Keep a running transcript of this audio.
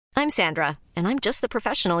I'm Sandra, and I'm just the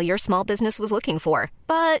professional your small business was looking for.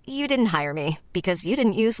 But you didn't hire me because you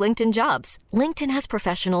didn't use LinkedIn Jobs. LinkedIn has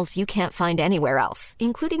professionals you can't find anywhere else,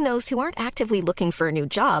 including those who aren't actively looking for a new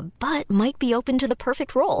job, but might be open to the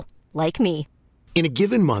perfect role, like me. In a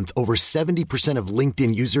given month, over 70% of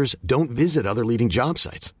LinkedIn users don't visit other leading job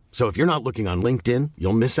sites. So if you're not looking on LinkedIn,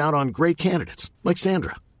 you'll miss out on great candidates like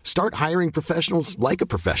Sandra. Start hiring professionals like a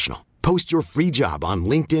professional. Post your free job on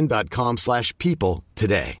linkedin.com/people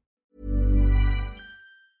today.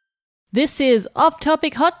 This is Off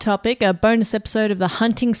Topic Hot Topic, a bonus episode of the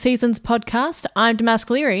Hunting Seasons podcast. I'm Damask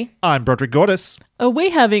Leary. I'm Broderick Gordis. Are we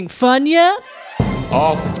having fun yet?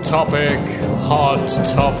 Off Topic Hot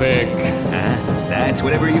Topic. That's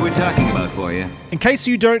whatever you were talking about for you. In case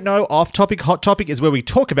you don't know, Off Topic Hot Topic is where we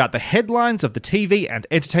talk about the headlines of the TV and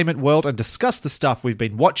entertainment world and discuss the stuff we've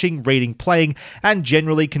been watching, reading, playing, and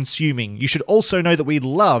generally consuming. You should also know that we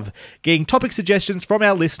love getting topic suggestions from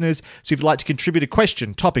our listeners, so if you'd like to contribute a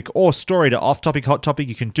question, topic, or story to Off Topic Hot Topic,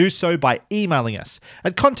 you can do so by emailing us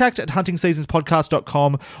at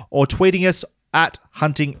contact@huntingseasonspodcast.com or tweeting us at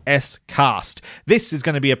HuntingScast. This is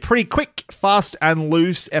going to be a pretty quick, fast, and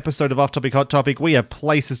loose episode of Off Topic Hot Topic. We have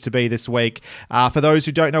places to be this week. For those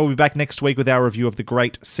who don't know, we'll be back next week with our review of The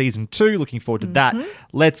Great Season 2. Looking forward to that.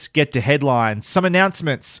 Let's get to headlines. Some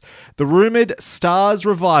announcements. The rumoured Starz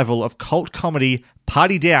revival of cult comedy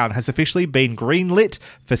Party Down has officially been greenlit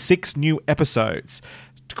for 6 new episodes.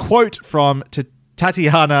 Quote from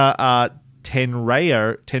Tatiana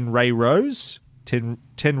Tenreiro.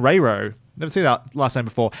 Never seen that last name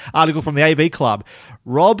before. Article from the AV Club.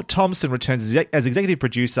 Rob Thompson returns as executive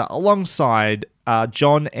producer alongside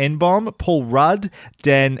John Enbom, Paul Rudd,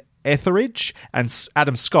 Dan Etheridge, and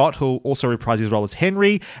Adam Scott, who will also reprise his role as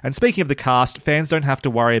Henry. And speaking of the cast, fans don't have to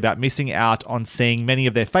worry about missing out on seeing many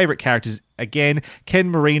of their favourite characters again. Ken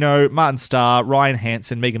Marino, Martin Starr, Ryan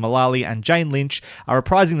Hansen, Megan Mullally, and Jane Lynch are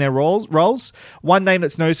reprising their roles. One name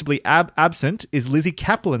that's noticeably absent is Lizzie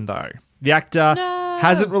Kaplan, though. The actor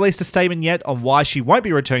hasn't released a statement yet on why she won't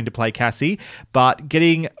be returning to play Cassie, but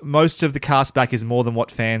getting most of the cast back is more than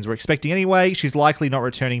what fans were expecting anyway. She's likely not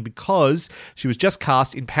returning because she was just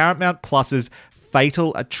cast in Paramount Plus's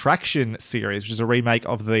Fatal Attraction series, which is a remake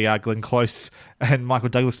of the Glenn Close and Michael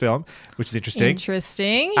Douglas film, which is interesting.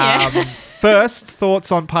 Interesting, yeah. First,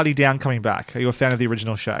 thoughts on Party Down coming back. Are you a fan of the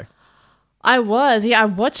original show? I was. Yeah, I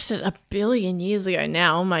watched it a billion years ago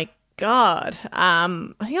now. Oh, my God. I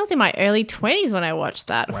think I was in my early 20s when I watched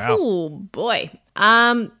that. Wow. Oh, boy.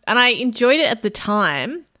 And I enjoyed it at the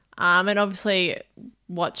time. And obviously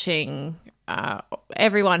watching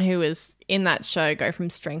everyone who was in that show go from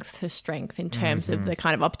strength to strength in terms of the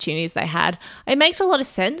kind of opportunities they had. It makes a lot of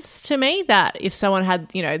sense to me that if someone had,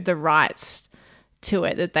 the rights to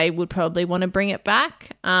it, that they would probably want to bring it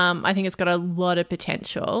back. I think it's got a lot of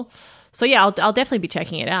potential. So, yeah, I'll definitely be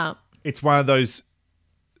checking it out. It's one of those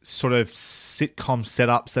sort of sitcom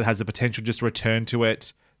setups that has the potential just to return to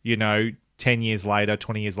it, 10 years later,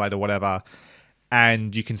 20 years later, whatever,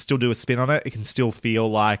 and you can still do a spin on it. It can still feel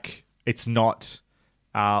like it's not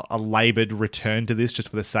a laboured return to this just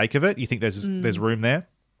for the sake of it. You think there's room there?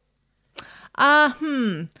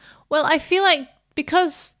 Well, I feel like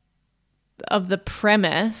because of the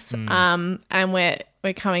premise, and we're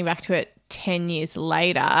coming back to it 10 years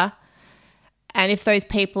later, and if those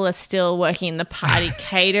people are still working in the party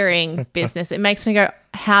catering business, it makes me go,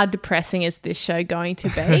 how depressing is this show going to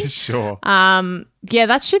be? Sure. Yeah,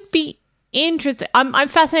 that should be interesting. I'm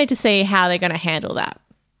fascinated to see how they're going to handle that.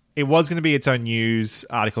 It was going to be its own news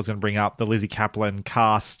article. It's going to bring up the Lizzie Kaplan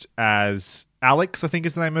cast as Alex, I think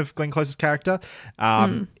is the name of Glenn Close's character,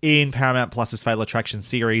 in Paramount Plus's Fatal Attraction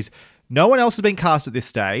series. No one else has been cast at this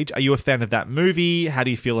stage. Are you a fan of that movie? How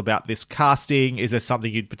do you feel about this casting? Is there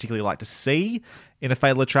something you'd particularly like to see in a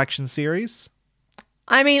Fatal Attraction series?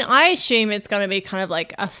 I mean, I assume it's going to be kind of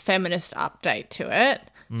like a feminist update to it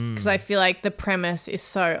because I feel like the premise is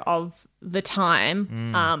so of the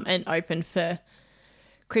time and open for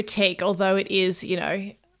critique, although it is,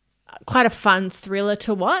 quite a fun thriller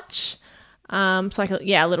to watch. It's like,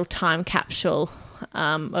 a little time capsule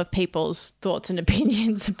of people's thoughts and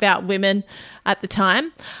opinions about women at the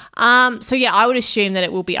time. So, yeah, I would assume that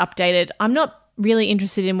it will be updated. I'm not really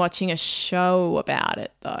interested in watching a show about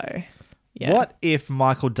it, though. Yeah. What if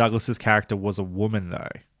Michael Douglas's character was a woman,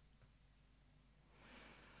 though?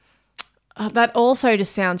 That also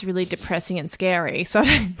just sounds really depressing and scary. So,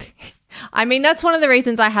 I mean, that's one of the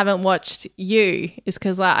reasons I haven't watched You, is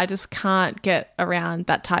because I just can't get around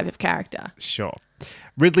that type of character. Sure.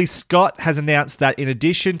 Ridley Scott has announced that in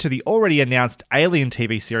addition to the already announced Alien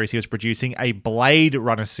TV series he was producing, a Blade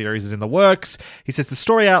Runner series is in the works. He says the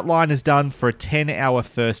story outline is done for a 10-hour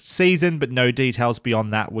first season, but no details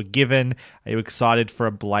beyond that were given. Are you excited for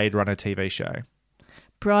a Blade Runner TV show?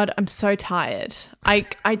 Brod, I'm so tired.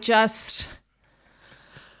 I just...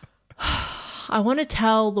 I want to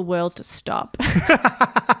tell the world to stop.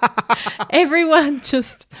 Everyone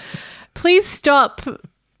just... Please stop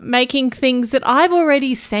making things that I've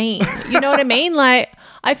already seen. You know what I mean? Like,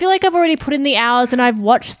 I feel like I've already put in the hours and I've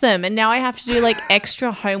watched them, and now I have to do like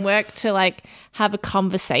extra homework to like have a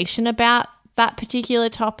conversation about that particular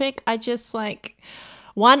topic. I just like,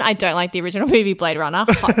 one, I don't like the original movie Blade Runner.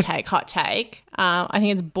 Hot take. I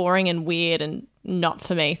think it's boring and weird and not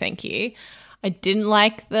for me. Thank you. I didn't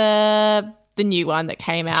like the new one that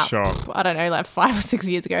came out. Sure. I don't know, like 5 or 6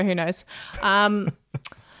 years ago. Who knows? I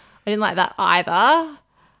didn't like that either.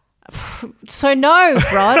 So no,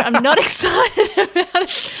 Rod, I'm not excited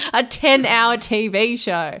about a 10-hour TV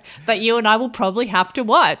show that you and I will probably have to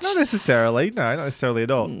watch. Not necessarily. No, not necessarily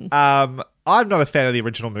at all. I'm not a fan of the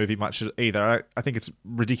original movie much either. I think it's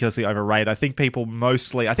ridiculously overrated. I think people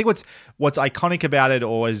mostly... I think what's iconic about it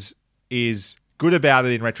or is good about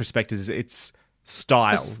it in retrospect is its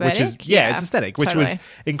style, aesthetic? Which is it's aesthetic, which totally. was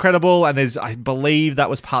incredible. And I believe that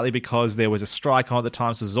was partly because there was a strike on at the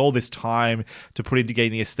time, so there's all this time to put into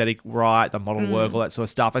getting the aesthetic right, the model work, all that sort of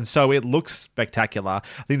stuff, and so it looks spectacular.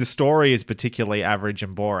 I think the story is particularly average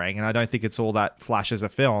and boring, and I don't think it's all that flash as a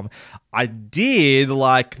film. I did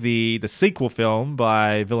like the sequel film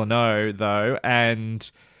by Villeneuve though, and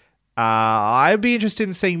I'd be interested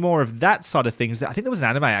in seeing more of that side of things. I think there was an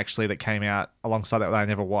anime actually that came out alongside that I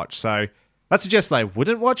never watched, so that suggests I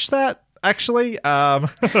wouldn't watch that, actually. But,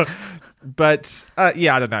 I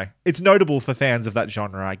don't know. It's notable for fans of that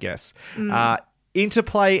genre, I guess.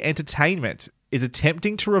 Interplay Entertainment is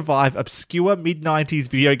attempting to revive obscure mid-90s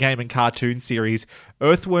video game and cartoon series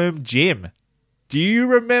Earthworm Jim. Do you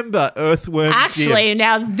remember Earthworm Jim? Actually,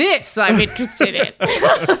 now this I'm interested in.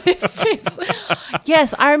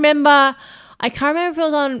 Yes, I remember. I can't remember if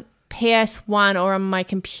it was on PS1 or on my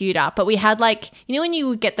computer, but we had like, you know when you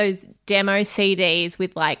would get those demo CDs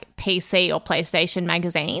with like PC or PlayStation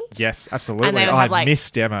magazines? Yes, absolutely. And they would have, I like, miss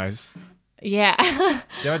demos. Yeah.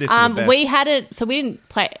 Demo discs are the best. We had it, so we didn't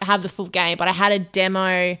have the full game, but I had a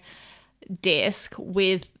demo disc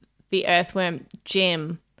with the Earthworm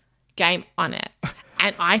Jim game on it.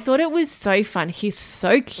 And I thought it was so fun. He's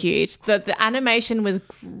so cute. The animation was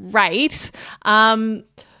great.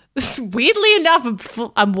 Weirdly enough,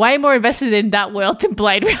 I'm way more invested in that world than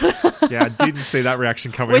Blade Runner. Yeah, I didn't see that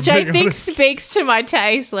reaction coming. Which I think honest. speaks to my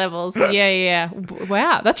taste levels. Yeah.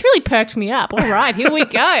 Wow, that's really perked me up. All right, here we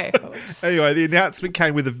go. Anyway, the announcement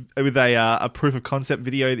came with a proof of concept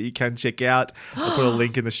video that you can check out. I'll put a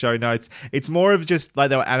link in the show notes. It's more of just like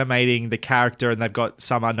they were animating the character and they've got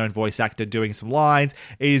some unknown voice actor doing some lines.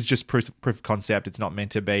 It is just proof of concept. It's not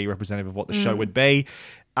meant to be representative of what the show would be.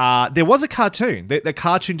 There was a cartoon. The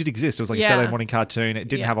cartoon did exist. It was like a Saturday morning cartoon. It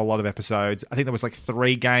didn't have a lot of episodes. I think there was like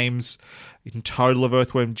 3 games in total of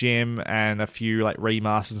Earthworm Jim and a few like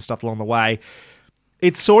remasters and stuff along the way.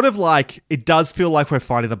 It's sort of like, it does feel like we're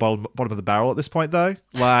finding the bottom of the barrel at this point though.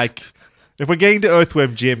 Like, if we're getting to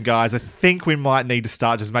Earthworm Jim, guys, I think we might need to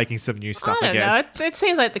start just making some new stuff again. I don't know. It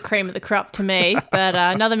seems like the cream of the crop to me, but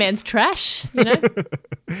another man's trash, you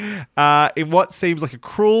know? In what seems like a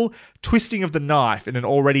cruel twisting of the knife in an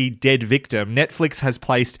already dead victim, Netflix has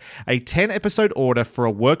placed a 10-episode order for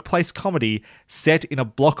a workplace comedy set in a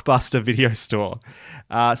Blockbuster video store.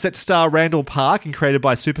 Set to star Randall Park and created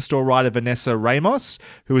by Superstore writer Vanessa Ramos,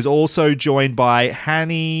 who is also joined by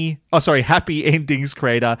Happy Endings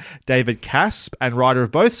creator David Casp and writer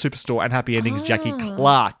of both Superstore and Happy Endings Jackie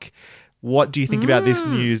Clark. What do you think about this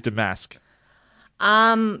news, Damask?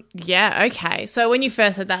 Yeah, okay. So when you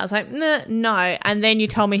first said that, I was like, no. And then you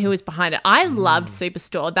told me who was behind it. I loved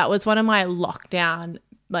Superstore. That was one of my lockdown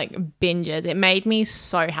like binges. It made me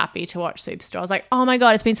so happy to watch Superstore. I was like, oh my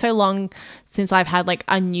God, it's been so long since I've had like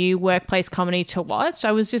a new workplace comedy to watch.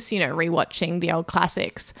 I was just, rewatching the old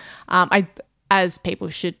classics. As people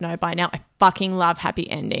should know by now, I fucking love Happy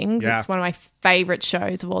Endings. Yeah. It's one of my favorite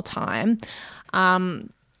shows of all time.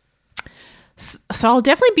 So I'll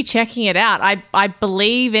definitely be checking it out. I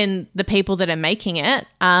believe in the people that are making it.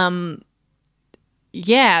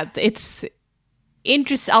 It's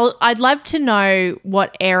interesting. I'd love to know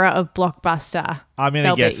what era of Blockbuster I'm going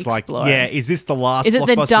to guess is this the last Blockbuster Is it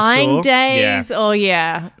the dying store? days? Yeah. Or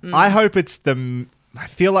yeah. I hope it's the I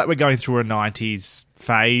feel like we're going through a 90s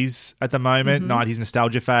phase at the moment, 90s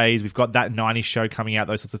nostalgia phase. We've got that 90s show coming out,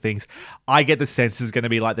 those sorts of things. I get the sense it's going to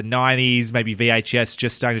be like the 90s, maybe VHS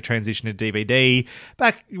just starting to transition to DVD,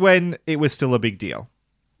 back when it was still a big deal.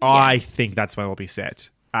 Yeah. I think that's when we'll be set.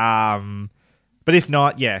 But if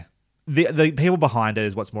not, yeah, the people behind it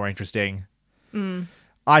is what's more interesting.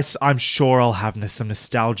 I'm sure I'll have some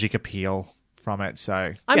nostalgic appeal from it.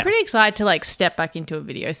 So I'm pretty excited to like step back into a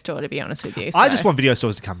video store, to be honest with you. So. I just want video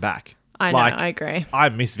stores to come back. I know, I agree. I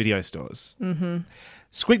miss video stores.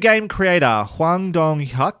 Squid Game creator Hwang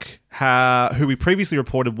Dong-hyuk, who we previously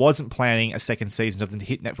reported wasn't planning a second season of the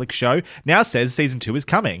hit Netflix show, now says season 2 is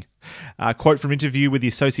coming. Quote from interview with the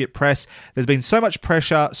Associate Press, "There's been so much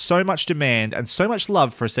pressure, so much demand, and so much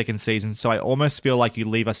love for a second season, so I almost feel like you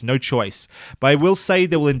leave us no choice. But I will say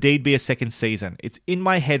there will indeed be a second season. It's in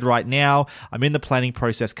my head right now. I'm in the planning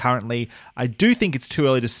process currently. I do think it's too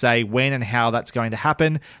early to say when and how that's going to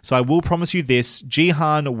happen, so I will promise you this,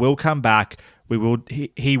 Jihan will come back.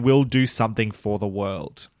 He will do something for the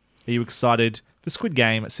world." Are you excited for Squid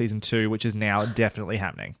Game Season 2, which is now definitely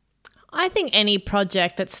happening? I think any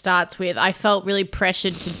project that starts with, I felt really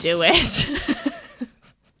pressured to do it.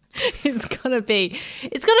 It's going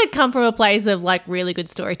to come from a place of like really good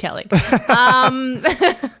storytelling.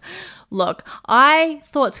 Look, I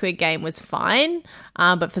thought Squid Game was fine,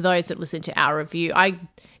 but for those that listened to our review, I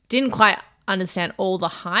didn't quite understand all the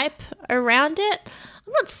hype around it.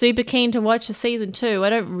 I'm not super keen to watch a season 2. I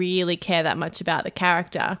don't really care that much about the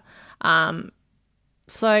character.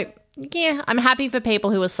 So, yeah, I'm happy for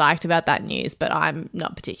people who are psyched about that news, but I'm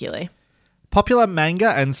not particularly. Popular manga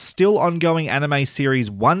and still ongoing anime series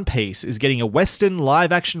One Piece is getting a Western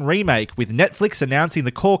live-action remake, with Netflix announcing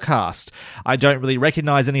the core cast. I don't really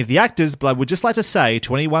recognise any of the actors, but I would just like to say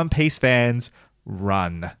to any One Piece fans,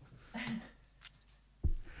 run.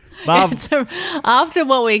 So after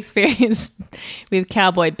what we experienced with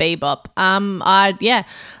Cowboy Bebop, I'd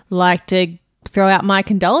like to throw out my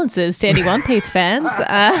condolences to any One Piece fans.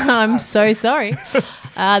 I'm so sorry.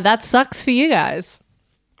 That sucks for you guys.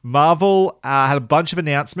 Marvel had a bunch of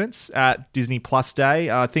announcements at Disney Plus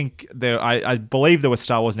Day. I think I believe there were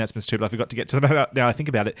Star Wars announcements too, but I forgot to get to them now I think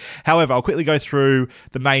about it. However, I'll quickly go through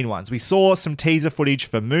the main ones. We saw some teaser footage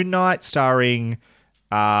for Moon Knight starring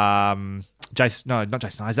not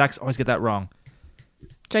Jason Isaacs. I always get that wrong.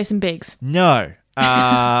 Jason Biggs. No.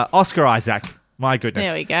 Oscar Isaac. My goodness.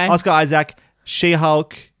 There we go. Oscar Isaac,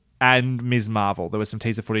 She-Hulk, and Ms. Marvel. There was some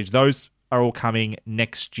teaser footage. Those are all coming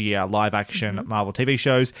next year, live action Marvel TV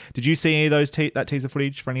shows. Did you see any of those that teaser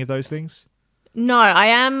footage for any of those things? No, I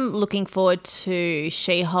am looking forward to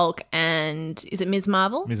She-Hulk and is it Ms.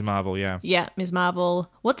 Marvel? Ms. Marvel, yeah. Yeah, Ms. Marvel.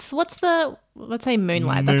 Let's say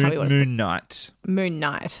Moonlight. That can't be what it's Moon Knight. Moon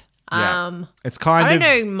Knight. Yeah. It's kind I of...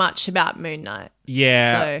 don't know much about Moon Knight.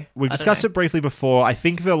 Yeah. So, we've discussed it briefly before. I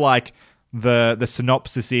think the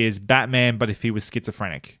synopsis is Batman, but if he was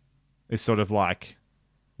schizophrenic, is sort of like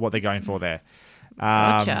what they're going for there.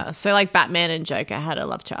 Gotcha. So like Batman and Joker had a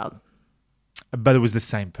love child. But it was the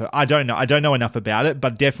same. I don't know. I don't know enough about it,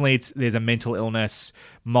 but definitely there's a mental illness,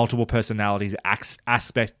 multiple personalities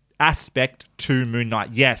aspect to Moon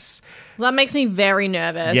Knight. Yes. Well, that makes me very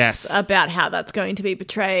nervous yes. about how that's going to be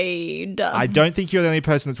portrayed. I don't think you're the only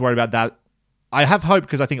person that's worried about that. I have hope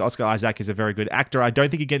because I think Oscar Isaac is a very good actor. I don't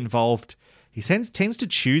think he'd get involved. He tends to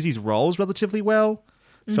choose his roles relatively well.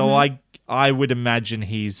 So I would imagine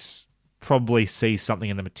he's probably sees something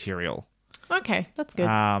in the material. Okay, that's good.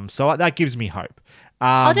 So that gives me hope.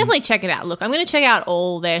 I'll definitely check it out. Look, I'm going to check out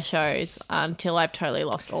all their shows until I've totally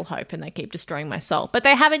lost all hope and they keep destroying my soul. But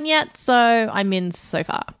they haven't yet, so I'm in so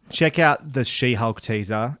far. Check out the She-Hulk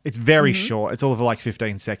teaser. It's very short. It's all over like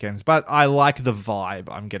 15 seconds. But I like the vibe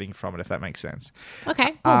I'm getting from it, if that makes sense.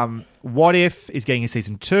 Okay, cool. What If is getting a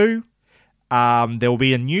season 2. There will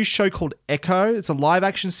be a new show called Echo. It's a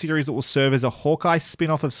live-action series that will serve as a Hawkeye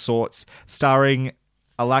spin-off of sorts, starring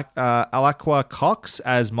Alaqua Cox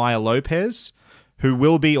as Maya Lopez, who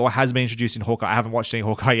will be or has been introduced in Hawkeye. I haven't watched any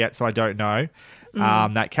Hawkeye yet, so I don't know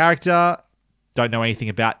that character. Don't know anything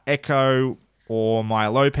about Echo or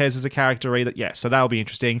Maya Lopez as a character either. Yeah, so that'll be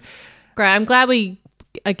interesting. Great. I'm glad we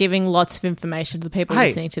are giving lots of information to the people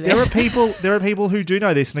listening to this. There are people who do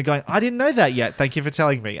know this and are going, I didn't know that yet. Thank you for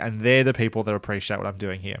telling me. And they're the people that appreciate what I'm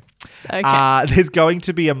doing here. Okay. There's going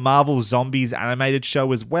to be a Marvel Zombies animated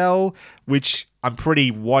show as well, which I'm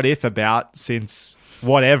pretty what if about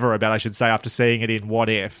I should say, after seeing it in What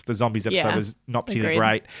If. The Zombies episode was not particularly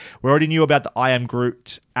great. We already knew about the I Am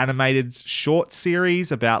Groot animated short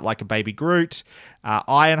series about like a baby Groot.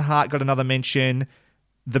 Ironheart got another mention.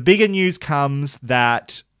 The bigger news comes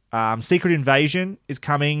that Secret Invasion is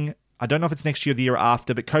coming I don't know if it's next year or the year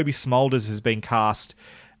after, but Kobe Smulders has been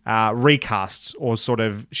recast, or sort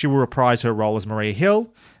of, she will reprise her role as Maria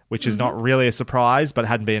Hill, which is not really a surprise, but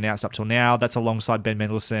hadn't been announced up till now. That's alongside Ben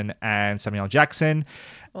Mendelsohn and Samuel L. Jackson.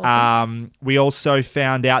 Awesome. We also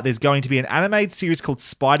found out there's going to be an animated series called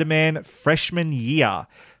Spider-Man Freshman Year.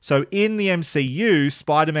 So in the MCU,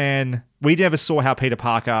 Spider-Man, we never saw how Peter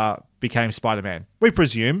Parker became Spider-Man. We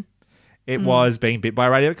presume it was being bit by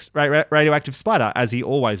a radioactive spider, as he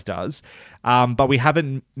always does. But we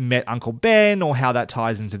haven't met Uncle Ben or how that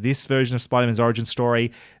ties into this version of Spider-Man's origin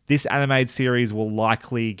story. This animated series will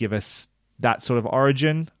likely give us that sort of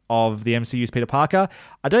origin of the MCU's Peter Parker.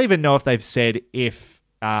 I don't even know if they've said if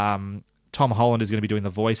Tom Holland is going to be doing the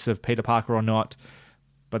voice of Peter Parker or not,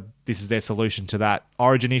 but this is their solution to that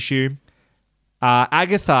origin issue.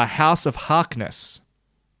 Agatha, House of Harkness,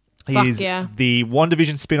 is the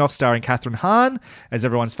WandaVision spin-off starring Catherine Hahn as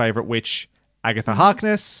everyone's favourite witch, Agatha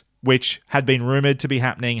Harkness, which had been rumoured to be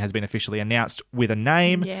happening, has been officially announced with a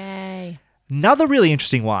name. Yay. Another really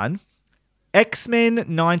interesting one, X-Men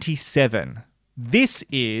 97. This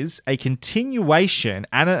is a continuation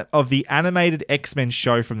of the animated X-Men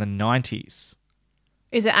show from the 90s.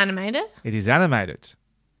 Is it animated? It is animated.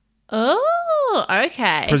 Oh,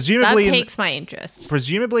 okay. Presumably that piques my interest.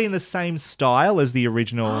 Presumably in the same style as the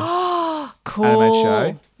original cool. animated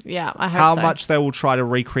show. Yeah, I hope How so. much they will try to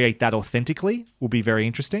recreate that authentically will be very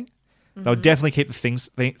interesting. They'll definitely keep the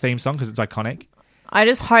theme song because it's iconic. I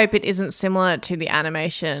just hope it isn't similar to the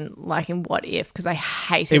animation like in What If, because I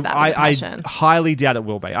hated that with passion. I highly doubt it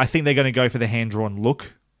will be. I think they're going to go for the hand-drawn look,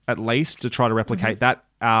 at least, to try to replicate that.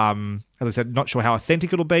 As I said, not sure how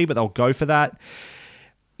authentic it'll be, but they'll go for that.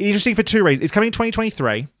 Interesting for two reasons. It's coming in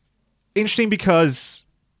 2023. Interesting because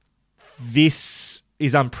this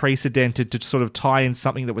is unprecedented to sort of tie in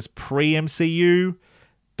something that was pre-MCU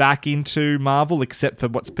back into Marvel, except for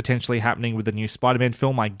what's potentially happening with the new Spider-Man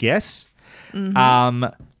film, I guess.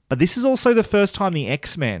 But this is also the first time the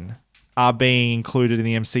X-Men are being included in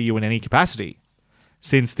the MCU in any capacity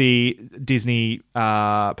since the Disney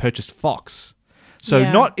purchased Fox.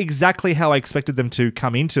 So not exactly how I expected them to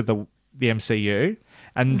come into the MCU,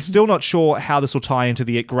 and still not sure how this will tie into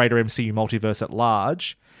the greater MCU multiverse at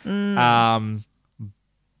large.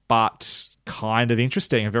 But kind of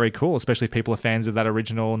interesting and very cool, especially if people are fans of that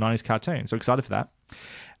original 90s cartoon. So excited for that.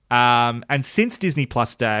 And since Disney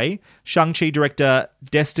Plus Day, Shang-Chi director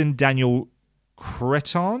Destin Daniel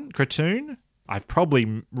Cretton, I've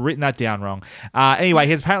probably written that down wrong. Anyway,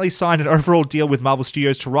 he has apparently signed an overall deal with Marvel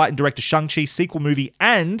Studios to write and direct a Shang-Chi sequel movie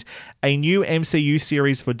and a new MCU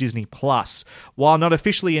series for Disney Plus. While not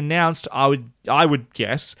officially announced, I would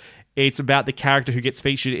guess it's about the character who gets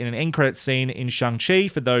featured in an end credit scene in Shang-Chi.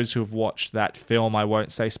 For those who have watched that film, I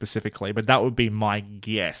won't say specifically, but that would be my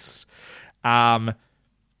guess. Are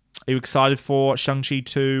you excited for Shang-Chi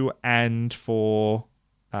 2 and for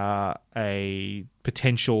a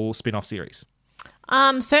potential spin-off series?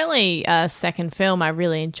 Certainly a second film. I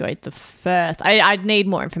really enjoyed the first. I'd need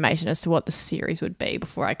more information as to what the series would be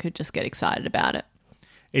before I could just get excited about it.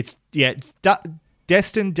 It's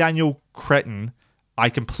Destin Daniel Cretton. I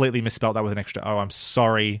completely misspelled that with an extra O. I'm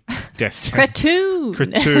sorry, Destin.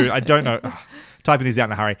 Cretton. I don't know. Typing these out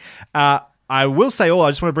in a hurry. I will say I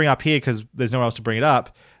just want to bring up here because there's nowhere else to bring it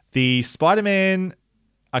up. The Spider-Man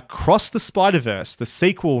Across the Spider-Verse, the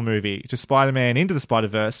sequel movie to Spider-Man Into the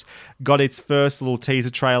Spider-Verse, got its first little teaser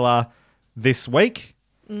trailer this week.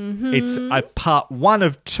 It's a part 1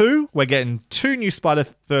 of 2. We're getting 2 new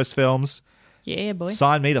Spider-Verse films. Yeah, boy.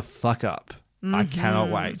 Sign me the fuck up. I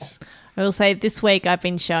cannot wait. I will say this week I've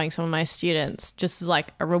been showing some of my students just as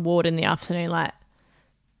like a reward in the afternoon, like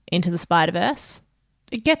Into the Spider-Verse.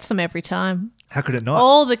 It gets them every time. How could it not?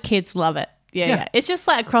 All the kids love it. Yeah. Yeah. It's just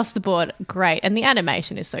like across the board, great. And the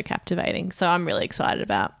animation is so captivating. So I'm really excited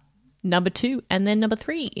about number 2 and then number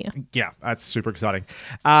 3. Yeah, that's super exciting.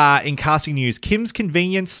 In casting news, Kim's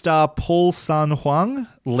Convenience star Paul Sun-Hwang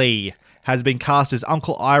Lee has been cast as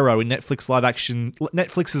Uncle Iroh in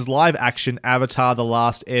Netflix's live action Avatar: The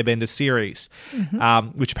Last Airbender series,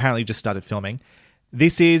 which apparently just started filming.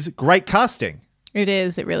 This is great casting. It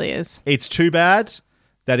is. It really is. It's too bad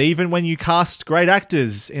that even when you cast great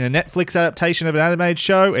actors in a Netflix adaptation of an animated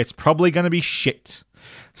show, it's probably going to be shit.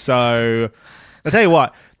 So I'll tell you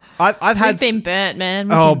what, We've been burnt,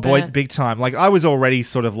 man. Big time. Like, I was already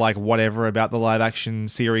sort of like whatever about the live action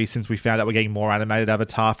series since we found out we're getting more animated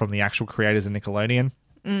Avatar from the actual creators of Nickelodeon.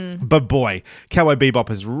 But boy, Cowboy Bebop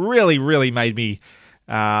has really, really made me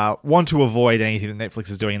want to avoid anything that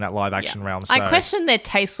Netflix is doing in that live action realm. So. I question their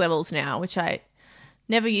taste levels now, which I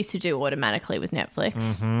never used to do automatically with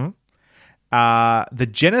Netflix. The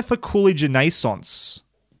Jennifer Coolidge Renaissance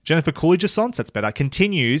Jennifer Coolidge's that's better,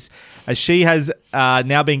 continues as she has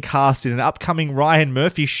now been cast in an upcoming Ryan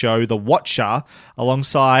Murphy show, The Watcher,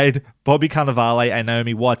 alongside Bobby Cannavale and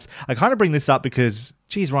Naomi Watts. I kind of bring this up because,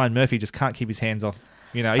 geez, Ryan Murphy just can't keep his hands off.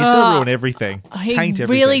 You know, he's going to ruin everything. Taint everything.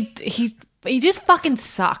 Really, he just fucking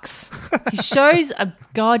sucks. He shows a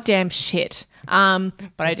goddamn shit. But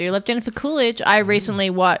I do love Jennifer Coolidge. I recently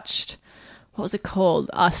watched, what was it called?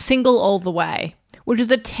 Single All the Way, which is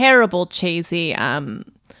a terrible, cheesy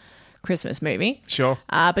Christmas movie. Sure.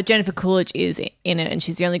 But Jennifer Coolidge is in it, and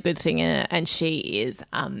she's the only good thing in it, and she is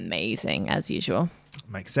amazing as usual.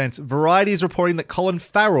 Makes sense. Variety is reporting that Colin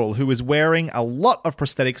Farrell, who is wearing a lot of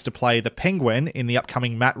prosthetics to play the Penguin in the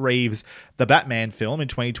upcoming Matt Reeves' The Batman film in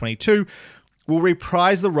 2022, will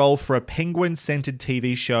reprise the role for a Penguin-centered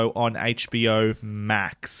TV show on HBO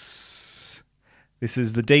Max. This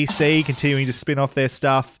is the DC continuing to spin off their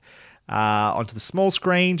stuff onto the small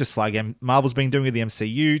screen, just like Marvel's been doing with the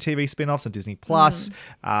MCU TV spin-offs on Disney+.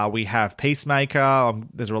 We have Peacemaker.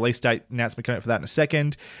 There's a release date announcement coming up for that in a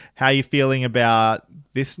second. How are you feeling about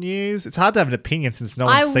this news? It's hard to have an opinion since no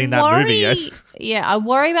one's seen that movie yet. Yeah, I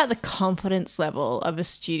worry about the confidence level of a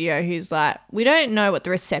studio who's like, we don't know what the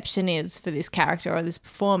reception is for this character or this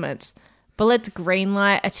performance, but let's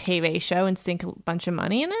greenlight a TV show and sink a bunch of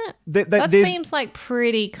money in it. That seems like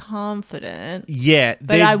pretty confident. Yeah.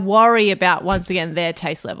 But I worry about, once again, their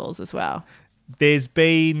taste levels as well. There's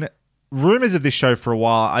been rumors of this show for a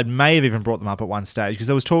while. I may have even brought them up at one stage because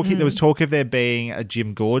there was talk of there being a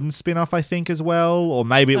Jim Gordon spin-off, I think, as well, or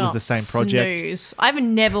maybe it was the same project. Snooze. I've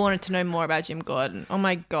never wanted to know more about Jim Gordon. Oh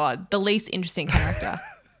my God. The least interesting character.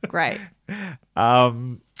 Great.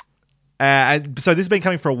 So this has been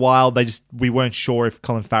coming for a while. We weren't sure if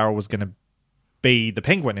Colin Farrell was going to be the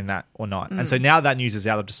Penguin in that or not. And so now that news is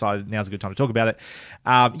out, I've decided now's a good time to talk about it.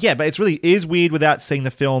 But it is weird without seeing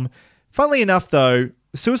the film. Funnily enough, though,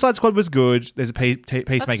 Suicide Squad was good. There's a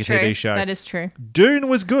Peacemaker TV show. That is true. Dune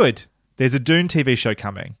was good. There's a Dune TV show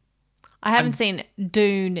coming. I haven't seen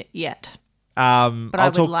Dune yet. But I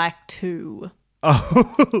would like to.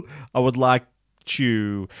 Oh, I would like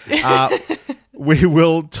to. We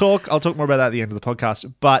will talk. I'll talk more about that at the end of the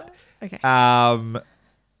podcast. But okay.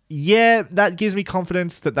 That gives me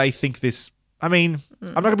confidence that they think this. I mean,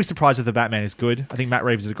 I'm not going to be surprised if The Batman is good. I think Matt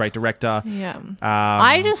Reeves is a great director. Yeah.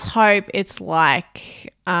 I just hope it's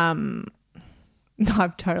like. I've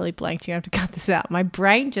totally blanked. You have to cut this out. My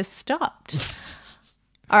brain just stopped.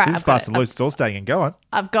 All right, this is fast and loose. It's all staying in. Go on.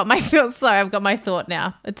 I've got my thought. Sorry, I've got my thought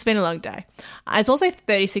now. It's been a long day. It's also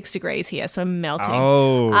 36 degrees here, so I'm melting.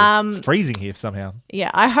 Oh, it's freezing here somehow. Yeah,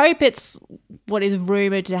 I hope it's what is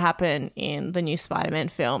rumored to happen in the new Spider-Man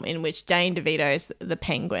film, in which Danny DeVito's the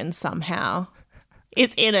Penguin somehow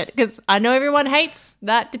is in it. Because I know everyone hates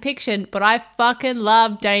that depiction, but I fucking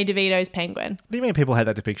love Danny DeVito's Penguin. What do you mean people hate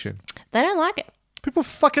that depiction? They don't like it. People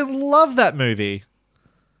fucking love that movie.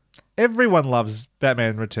 Everyone loves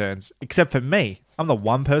Batman Returns, except for me. I'm the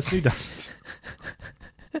one person who doesn't.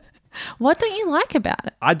 What don't you like about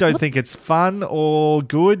it? I don't think it's fun or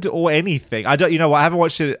good or anything. I don't. You know what? I haven't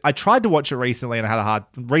watched it. I tried to watch it recently, and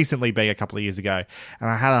recently being a couple of years ago, and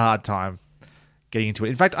I had a hard time getting into it.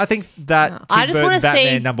 In fact, I think that Tim Burton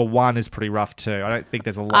Batman #1 is pretty rough too. I don't think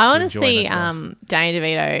there's a lot to enjoy in those films. Danny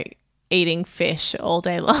DeVito eating fish all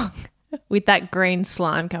day long. With that green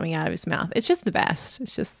slime coming out of his mouth. It's just the best.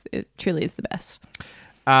 It truly is the best.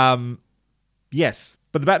 Yes.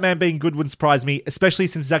 But the Batman being good wouldn't surprise me, especially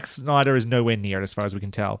since Zack Snyder is nowhere near it as far as we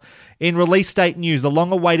can tell. In release date news, the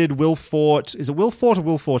long-awaited Will Forte... Is it Will Forte or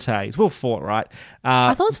Will Forte? It's Will Forte, right?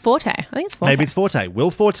 I thought it was Forte. I think it's Forte. Maybe it's Forte.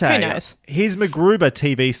 Will Forte. Who knows? His MacGruber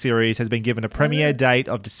TV series has been given a premiere date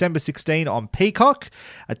of December 16 on Peacock.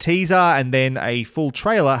 A teaser and then a full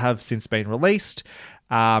trailer have since been released.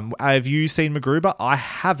 Have you seen MacGruber? I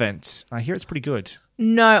haven't. I hear it's pretty good.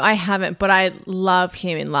 No, I haven't, but I love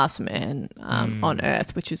him in Last Man on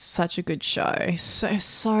Earth, which is such a good show.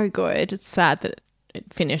 So good. It's sad that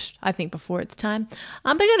it finished, I think, before its time.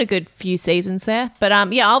 But got a good few seasons there. But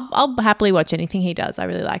I'll happily watch anything he does. I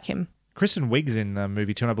really like him. Kristen Wiig's in the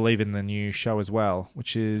movie too, and I believe in the new show as well,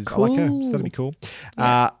 which is cool. I like her, so that'll be cool.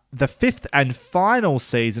 Yeah. The 5th and final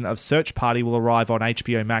season of Search Party will arrive on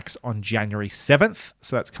HBO Max on January 7th,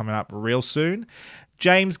 so that's coming up real soon.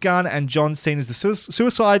 James Gunn and John Cena's The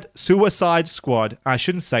Suicide Squad. I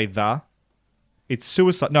shouldn't say the. It's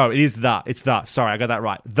Suicide. No, it is the. It's the. Sorry, I got that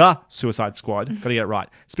right. The Suicide Squad. Got to get it right.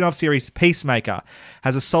 Spin-off series Peacemaker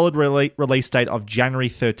has a solid release date of January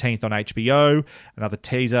 13th on HBO.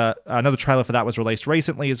 Another trailer for that was released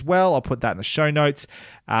recently as well. I'll put that in the show notes.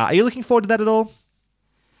 Are you looking forward to that at all?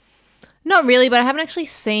 Not really, but I haven't actually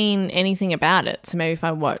seen anything about it. So maybe if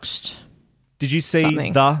I watched Did you see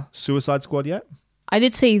something. The Suicide Squad yet? I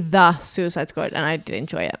did see The Suicide Squad, and I did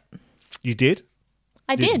enjoy it. You did?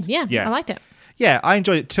 I did, yeah. Yeah. I liked it. Yeah, I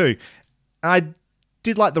enjoyed it too. And I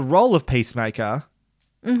did like the role of Peacemaker.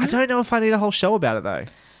 I don't know if I need a whole show about it though.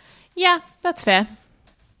 Yeah, that's fair.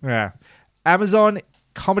 Yeah. Amazon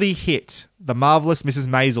comedy hit The Marvelous Mrs.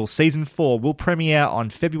 Maisel Season 4 will premiere on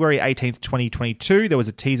February 18th, 2022. There was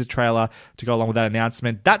a teaser trailer to go along with that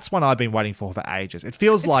announcement. That's one I've been waiting for ages. It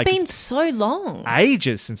feels like It's been so long.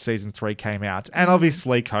 ages since Season 3 came out. And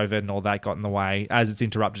obviously COVID and all that got in the way as it's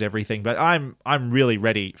interrupted everything. But I'm really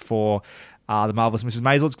ready for The Marvelous Mrs.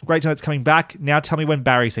 Maisel. It's great to know it's coming back. Now tell me when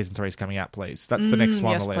Barry Season 3 is coming out, please. That's the next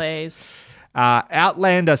one Yes, on the list. please.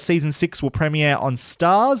 Outlander Season 6 will premiere on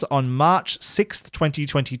Stars on March 6th,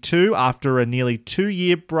 2022 after a nearly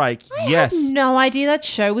 2-year break. Yes. I had no idea that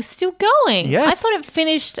show was still going. Yes. I thought it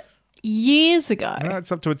finished years ago.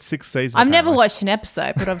 It's up to its 6th season. I've never apparently. watched an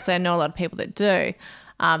episode, but obviously I know a lot of people that do,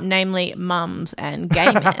 namely mums and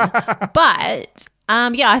gay men. But,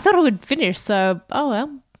 yeah, I thought it would finish. So, oh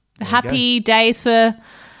well. Happy days for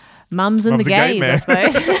mums and Mums the and gay gays, men. I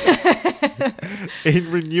suppose.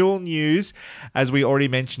 In renewal news, as we already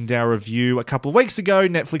mentioned in our review a couple of weeks ago,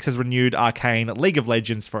 Netflix has renewed Arcane League of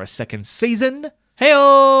Legends for a second season.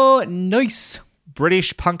 Hey-oh, nice.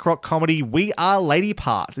 British punk rock comedy We Are Lady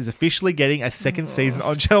Parts is officially getting a second season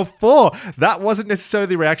on Channel 4. That wasn't necessarily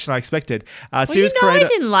the reaction I expected. Well, Series I creator,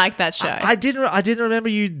 didn't like that show. I didn't remember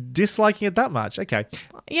you disliking it that much. Okay.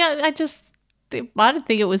 Yeah, I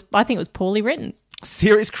think it was poorly written.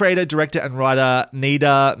 Series creator, director, and writer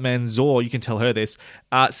Nida Manzoor, you can tell her this,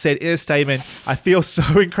 said in a statement, "I feel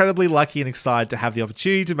so incredibly lucky and excited to have the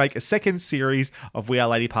opportunity to make a second series of We Are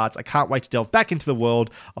Lady Parts. I can't wait to delve back into the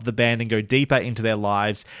world of the band and go deeper into their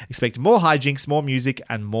lives. Expect more hijinks, more music,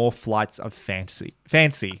 and more flights of fancy."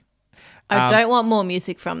 I don't want more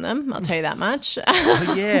music from them, I'll tell you that much.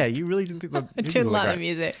 Oh, yeah, you really didn't think that I music do was all that love the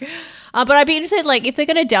great. music. But I'd be interested, like, if they're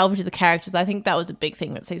going to delve into the characters, I think that was a big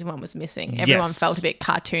thing that season 1 was missing. Everyone Yes. felt a bit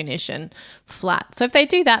cartoonish and flat. So if they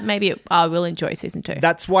do that, maybe I will enjoy season 2.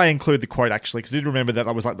 That's why I include the quote, actually, because I did remember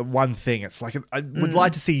that was like the one thing. It's like, I would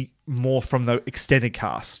like to see more from the extended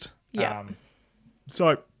cast. Yeah.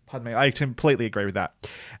 So, pardon me, I completely agree with that.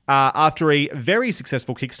 After a very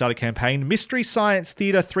successful Kickstarter campaign, Mystery Science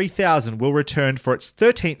Theater 3000 will return for its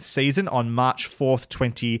 13th season on March 4th,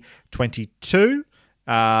 2022.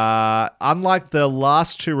 Unlike the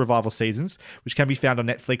last 2 revival seasons, which can be found on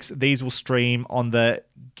Netflix, these will stream on the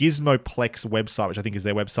Gizmoplex website, which I think is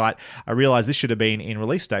their website. I realize this should have been in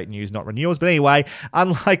release date news, not renewals. But anyway,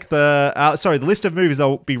 unlike the list of movies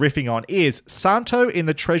I'll be riffing on is Santo in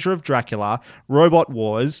the Treasure of Dracula, Robot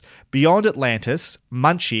Wars, Beyond Atlantis,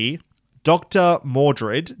 Munchie, Dr.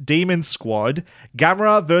 Mordred, Demon Squad,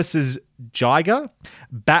 Gamera vs. Jiger,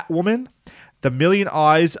 Batwoman, The Million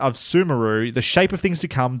Eyes of Sumeru, The Shape of Things to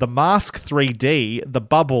Come, The Mask 3D, The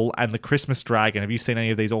Bubble, and The Christmas Dragon. Have you seen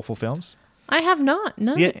any of these awful films? I have not,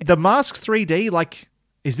 no. Yeah, The Mask 3D, like,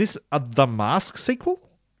 is this a The Mask sequel?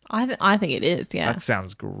 I think it is, yeah. That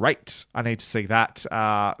sounds great. I need to see that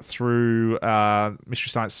through Mystery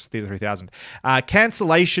Science Theater 3000.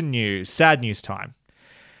 Cancellation news, sad news time.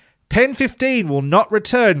 Pen 15 will not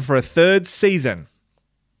return for a 3rd season.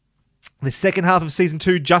 The second half of season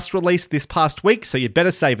 2 just released this past week, so you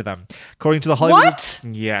better savor them. According to the Hollywood... What?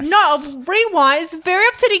 Yes. No, rewind. It's very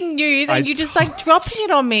upsetting news, and you just like dropping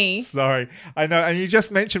it on me. Sorry. I know, and you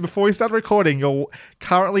just mentioned before we started recording, you're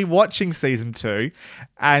currently watching season 2,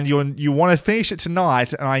 and you want to finish it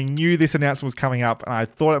tonight, and I knew this announcement was coming up, and I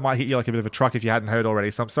thought it might hit you like a bit of a truck if you hadn't heard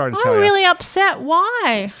already, so I'm sorry to tell I'm you. really upset.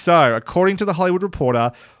 Why? So, according to The Hollywood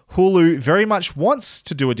Reporter, Hulu very much wants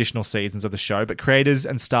to do additional seasons of the show, but creators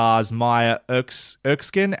and stars Maya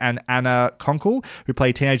Erskine and Anna Konkle, who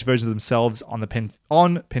play teenage versions of themselves on Pen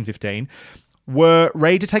 15, were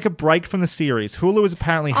ready to take a break from the series. Hulu is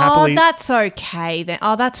apparently happily... Oh, that's okay then.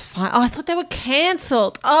 Oh, that's fine. Oh, I thought they were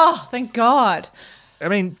cancelled. Oh, thank God. I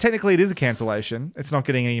mean, technically it is a cancellation. It's not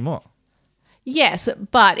getting any more. Yes,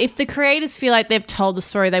 but if the creators feel like they've told the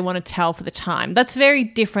story they want to tell for the time, that's very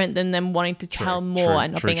different than them wanting to tell more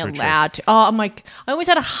and not being allowed to. Oh, I'm like, I almost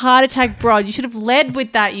had a heart attack, bro. You should have led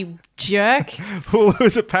with that, you jerk. Hulu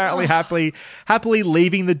is apparently happily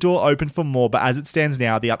leaving the door open for more, but as it stands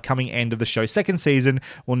now, the upcoming end of the show's 2nd season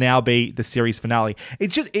will now be the series finale.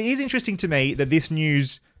 It is interesting to me that this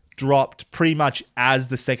news dropped pretty much as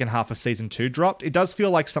the second half of season 2 dropped. It does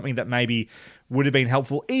feel like something that maybe would have been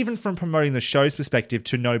helpful, even from promoting the show's perspective,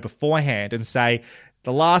 to know beforehand and say,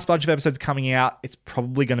 the last bunch of episodes coming out, it's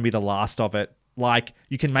probably going to be the last of it. Like,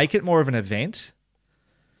 you can make it more of an event.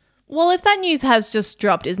 Well, if that news has just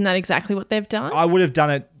dropped, isn't that exactly what they've done? I would have done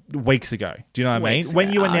it weeks ago. Do you know what I mean? Weeks When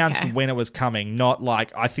ago. you Oh, announced okay. when it was coming, not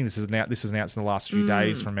like I think this was announced in the last few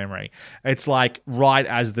days from memory. It's like right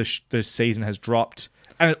as the season has dropped,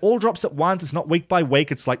 and it all drops at once. It's not week by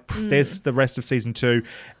week. It's like there's the rest of season 2,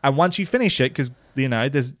 and once you finish it, because they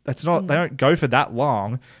don't go for that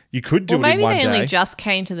long. You could do Well, it in maybe one they day. only just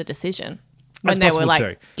came to the decision That's when they were possible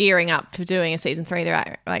like too. gearing up for doing a season 3.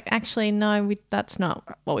 They're like, actually, no, that's not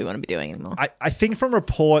what we want to be doing anymore. I think from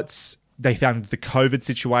reports, they found the COVID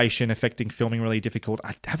situation affecting filming really difficult.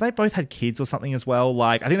 Have they both had kids or something as well?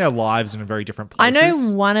 Like, I think their lives are in very different I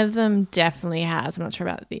places. know one of them definitely has. I'm not sure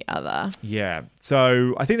about the other. Yeah.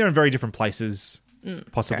 So I think they're in very different places, fair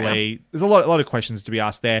possibly. There's a lot of questions to be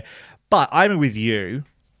asked there. But I'm with you.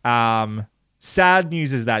 Sad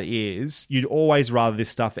news as that is, you'd always rather this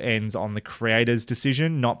stuff ends on the creator's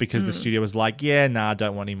decision, not because the studio was like, yeah, nah,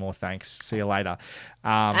 don't want any more, thanks. See you later.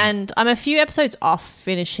 And I'm a few episodes off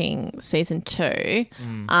finishing season 2.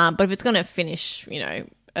 But if it's going to finish,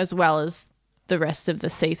 as well as the rest of the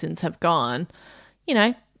seasons have gone,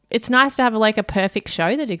 it's nice to have a perfect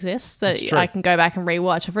show that exists that It's true. I can go back and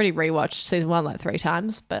rewatch. I've already rewatched season 1 like 3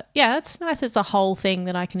 times, but yeah, it's nice. It's a whole thing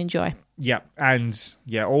that I can enjoy. Yeah, and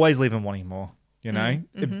always leave them wanting more.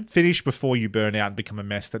 Finish before you burn out and become a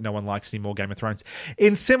mess that no one likes anymore. Game of Thrones.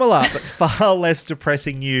 In similar but far less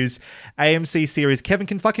depressing news, AMC series Kevin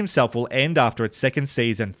Can Fuck Himself will end after its 2nd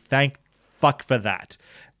season. Thank fuck for that.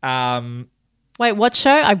 Wait, what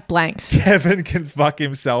show? I blanked. Kevin Can Fuck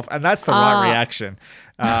Himself, and that's the right reaction.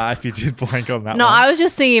 If you did blank on that No, one. I was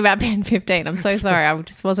just thinking about Ben 15. I'm so sorry. I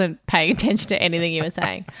just wasn't paying attention to anything you were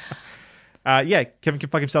saying. Kevin Can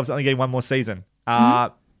Fuck Himself is only getting one more season.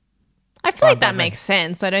 I feel like that bummer. makes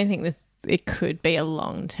sense. I don't think it could be a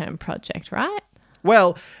long-term project, right?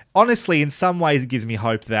 Well, honestly, in some ways, it gives me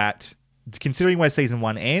hope that, considering where season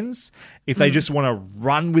 1 ends, if they just want to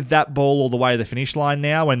run with that ball all the way to the finish line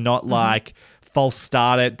now and not false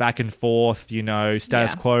start it back and forth,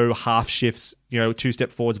 status quo, half shifts, 2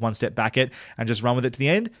 step forwards, 1 step back it, and just run with it to the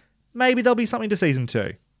end, maybe there'll be something to season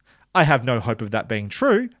 2. I have no hope of that being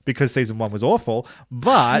true because season 1 was awful,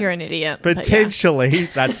 but You're an idiot. but yeah. potentially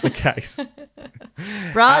that's the case.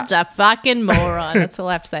 Roger fucking moron. That's all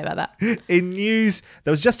I have to say about that. In news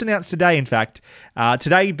that was just announced today, in fact,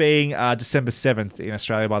 today being December 7th in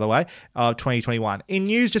Australia, by the way, of 2021. In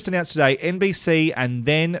news just announced today, NBC and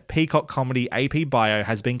then Peacock comedy AP Bio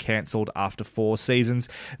has been cancelled after 4 seasons.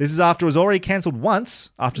 This is after it was already cancelled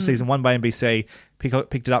once after season 1 by NBC. Peacock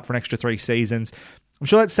picked it up for an extra 3 seasons. I'm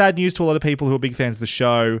sure that's sad news to a lot of people who are big fans of the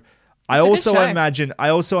show. I It's a good also show. imagine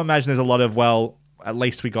there's a lot of, at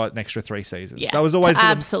least we got an extra 3 seasons. Yeah, That was always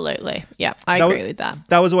absolutely. Yeah, I That agree wa- with that.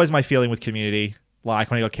 That was always my feeling with Community. Like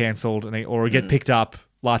when it got cancelled or get picked up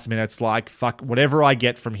last minute, it's like, fuck, whatever I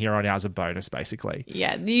get from here on out is a bonus, basically.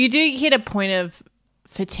 Yeah, you do hit a point of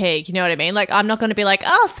fatigue. You know what I mean? Like, I'm not going to be like,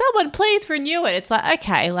 oh, someone please renew it. It's like,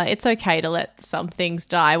 okay, it's okay to let some things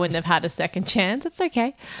die when they've had a second chance. It's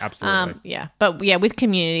okay. Absolutely. But with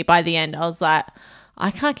Community, by the end, I was like,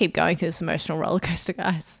 I can't keep going through this emotional roller coaster,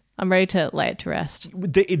 guys. I'm ready to lay it to rest.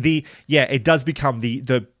 It does become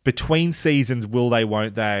the between seasons, will they,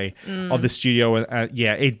 won't they, of the studio.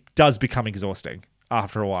 It does become exhausting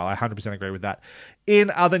after a while. I 100% agree with that.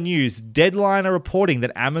 In other news, Deadline are reporting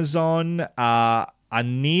that Amazon are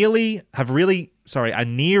nearing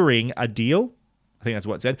a deal, I think that's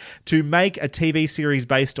what it said, to make a TV series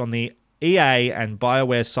based on the EA and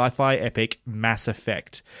BioWare sci-fi epic Mass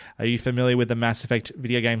Effect. Are you familiar with the Mass Effect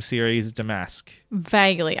video game series, Damask?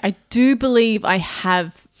 Vaguely. I do believe I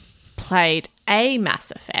have played a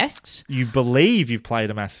Mass Effect. You believe you've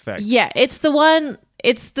played a Mass Effect? Yeah, it's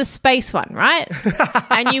the space one, right?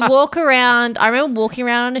 And you walk around. I remember walking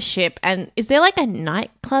around on a ship, and is there like a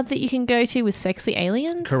nightclub that you can go to with sexy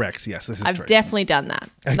aliens? Correct. Yes, this is I've true. definitely done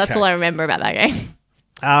that. That's Okay. all I remember about that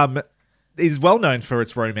game. It is well known for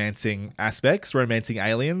its romancing aspects, romancing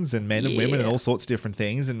aliens and men and women and Yeah. all sorts of different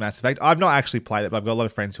things in Mass Effect. I've not actually played it, but I've got a lot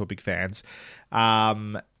of friends who are big fans.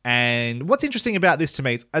 And what's interesting about this to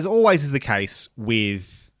me, is, as always is the case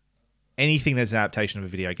with anything that's an adaptation of a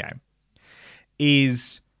video game,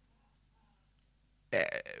 is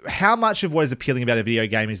how much of what is appealing about a video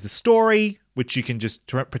game is the story, which you can just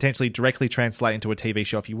potentially directly translate into a TV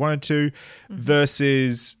show if you wanted to,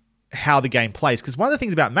 versus how the game plays. Because one of the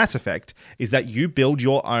things about Mass Effect is that you build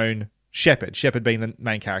your own Shepard being the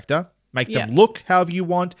main character, make them look however you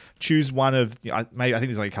want, choose one of, maybe I think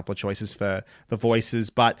there's like a couple of choices for the voices,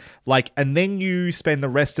 but and then you spend the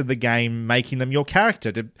rest of the game making them your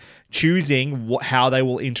character, choosing how they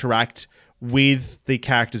will interact with the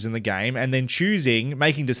characters in the game, and then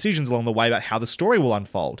making decisions along the way about how the story will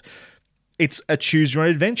unfold. It's a choose your own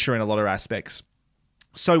adventure in a lot of aspects.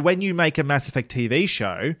 So when you make a Mass Effect TV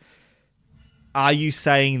show, are you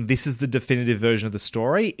saying this is the definitive version of the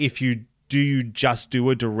story? Do you just do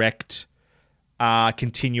a direct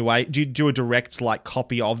do you do a direct like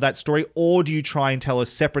copy of that story, or do you try and tell a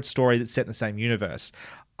separate story that's set in the same universe?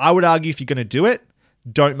 I would argue if you're going to do it,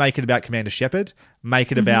 don't make it about Commander Shepard.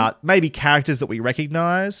 Make it about maybe characters that we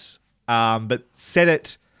recognize, but set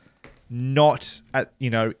it not at,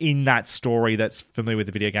 in that story that's familiar with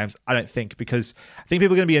the video games. I don't think, because I think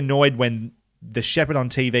people are going to be annoyed when the Shepard on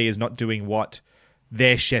TV is not doing what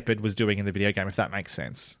their Shepard was doing in the video game, if that makes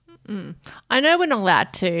sense. I know we're not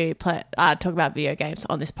allowed to talk about video games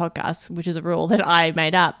on this podcast, which is a rule that I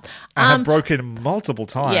made up. I have broken multiple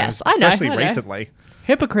times, yes, I know, especially recently.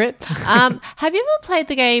 Hypocrite. Have you ever played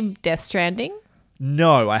the game Death Stranding?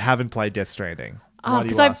 No, I haven't played Death Stranding.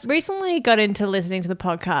 Because I recently got into listening to the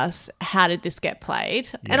podcast How Did This Get Played?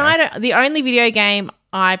 Yes. And the only video game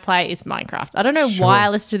I play is Minecraft. I don't know why I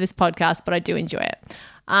listen to this podcast, but I do enjoy it.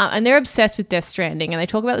 And they're obsessed with Death Stranding, and they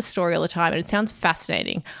talk about the story all the time, and it sounds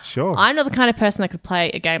fascinating. Sure. I'm not the kind of person that could play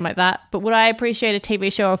a game like that, but would I appreciate a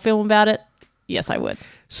TV show or film about it? Yes, I would.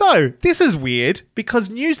 So, this is weird, because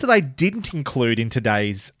news that I didn't include in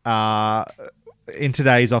today's off-topic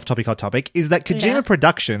hot topic is that Kojima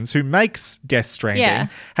Productions, who makes Death Stranding,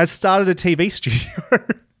 has started a TV studio.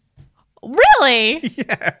 Really?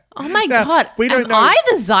 Yeah. Oh my God. We don't know. I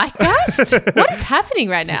the zeitgeist? What is happening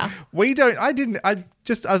right now? I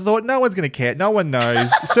thought no one's going to care. No one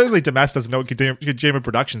knows. Certainly Damas doesn't know what Kojima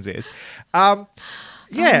Productions is.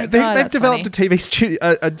 They've developed a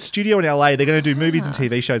TV studio in LA. They're going to do movies and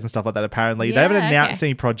TV shows and stuff like that, apparently. They haven't announced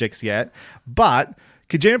any projects yet, but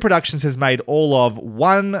Kojima Productions has made all of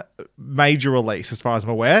one major release, as far as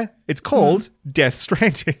I'm aware. It's called Death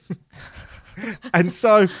Stranding. And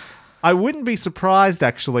so I wouldn't be surprised,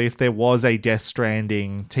 actually, if there was a Death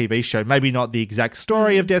Stranding TV show. Maybe not the exact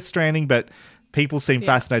story of Death Stranding, but people seem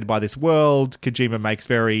fascinated by this world. Kojima makes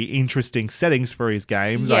very interesting settings for his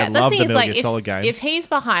games. Yeah, I love the Metal Gear if, Solid games. If he's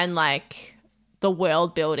behind, like, the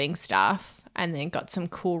world-building stuff and then got some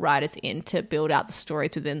cool writers in to build out the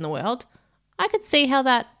stories within the world, I could see how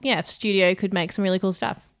that, studio could make some really cool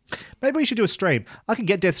stuff. Maybe we should do a stream. I could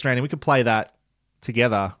get Death Stranding. We could play that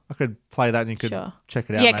together. I could play that and you could check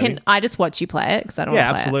it out. Yeah, maybe. Can I just watch you play it? Because I don't want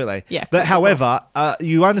to play absolutely. it. Yeah, but however,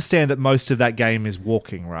 you understand that most of that game is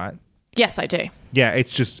walking, right? Yes, I do. Yeah,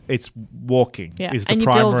 it's walking. Yeah, is the and you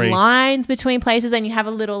primary... build lines between places, and you have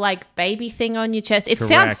a little like baby thing on your chest. It Correct.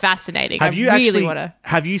 sounds fascinating. Have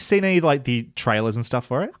you seen any like the trailers and stuff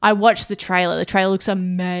for it? I watched the trailer. The trailer looks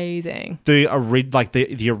amazing.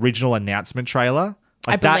 The original announcement trailer.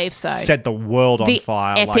 I believe so. Set the world on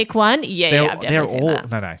fire. The epic one? Yeah, I've definitely seen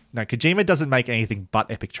that. No. Kojima doesn't make anything but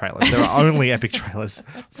epic trailers. There are only epic trailers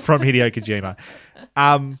from Hideo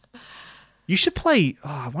Kojima. You should play...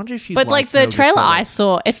 I wonder if you But like the trailer I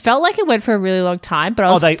saw, it felt like it went for a really long time, but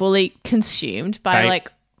I was fully consumed by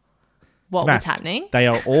what was happening. They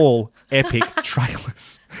are all epic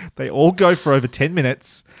trailers. They all go for over 10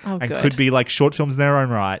 minutes could be like short films in their own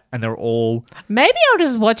right, and they're all Maybe I'll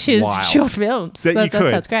just watch his short films. That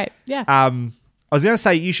sounds great. Yeah. I was going to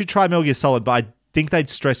say you should try Metal Gear Solid, but I think they'd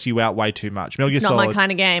stress you out way too much. It's not my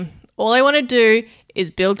kind of game. All I want to do is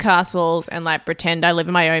build castles and like pretend I live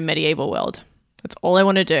in my own medieval world. That's all I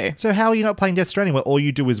want to do. So how are you not playing Death Stranding where all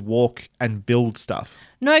you do is walk and build stuff?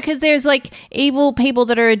 No, because there's like evil people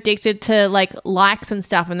that are addicted to like likes and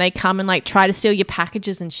stuff, and they come and like try to steal your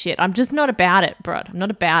packages and shit. I'm just not about it, bro. I'm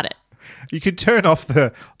not about it. You could turn off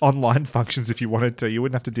the online functions if you wanted to. You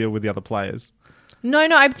wouldn't have to deal with the other players. No,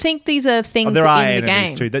 I think these are things there are in the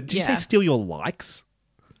enemies game. Too. Did you say steal your likes?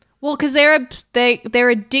 Well, because they're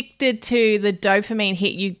addicted to the dopamine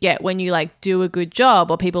hit you get when you like do a good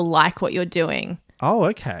job or people like what you're doing. Oh,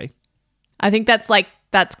 okay. I think that's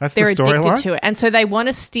they're addicted to it, and so they want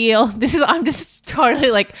to steal. I'm just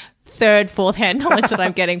totally like fourth hand knowledge that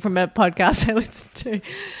I'm getting from a podcast I listen to.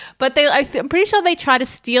 But I'm pretty sure they try to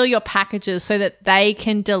steal your packages so that they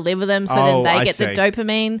can deliver them, so then they get the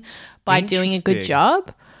dopamine by doing a good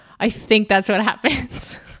job. I think that's what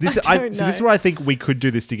happens. This is where I think we could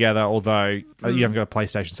do this together, although you haven't got a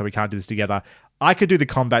PlayStation, so we can't do this together. I could do the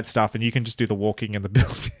combat stuff, and you can just do the walking and the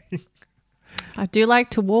building. I do like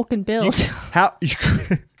to walk and build.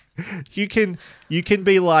 You can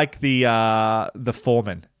be like the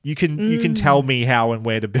foreman. You can tell me how and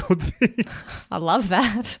where to build things. I love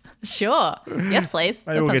that. Sure. Yes, please.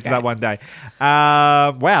 Maybe we'll get to that one day.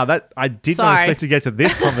 Wow, I did not expect to get to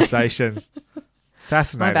this conversation.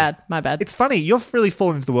 Fascinating. My bad. It's funny. You've really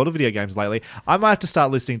fallen into the world of video games lately. I might have to start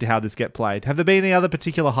listening to how this get played. Have there been any other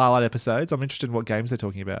particular highlight episodes? I'm interested in what games they're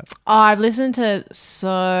talking about. Oh, I've listened to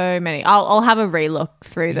so many. I'll have a relook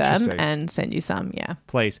through them Interesting. and send you some. Yeah.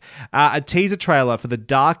 Please. A teaser trailer for the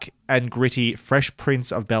dark and gritty Fresh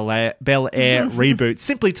Prince of Bel-Air reboot,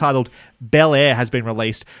 simply titled Bel Air, has been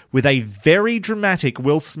released with a very dramatic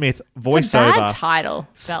Will Smith voiceover. It's a bad title.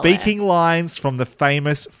 Bel Air. Speaking lines from the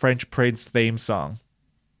famous French Prince theme song.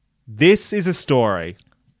 This is a story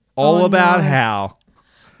all about how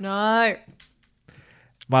No.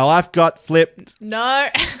 my life got flipped, No.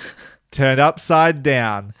 turned upside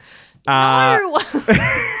down. No.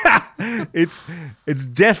 It's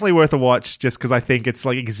definitely worth a watch just because I think it's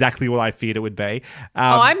like exactly what I feared it would be.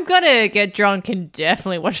 I'm gonna get drunk and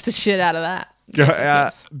definitely watch the shit out of that.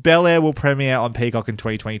 Yes. Bel Air will premiere on Peacock in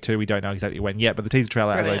 2022. We don't know exactly when yet, but the teaser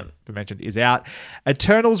trailer, Brilliant. as I mentioned, is out.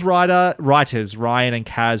 Eternals writers Ryan and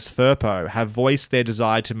Kaz Furpo have voiced their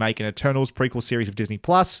desire to make an Eternals prequel series of Disney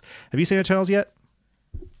Plus. Have you seen Eternals yet?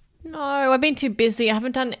 No, I've been too busy. I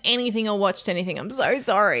haven't done anything or watched anything. I'm so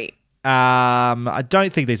sorry. I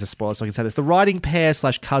don't think these are spoilers, so I can say this. The writing pair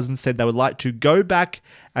 / cousins said they would like to go back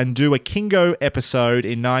and do a Kingo episode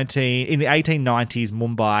in the 1890s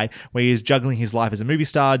Mumbai, where he is juggling his life as a movie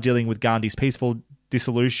star, dealing with Gandhi's peaceful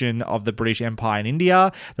dissolution of the British Empire in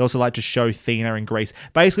India. They also like to show Athena in Greece.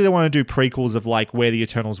 Basically, they want to do prequels of like where the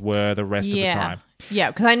Eternals were the rest of the time. Yeah,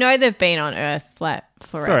 because I know they've been on Earth like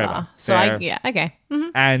forever. So Fair. okay. Mm-hmm.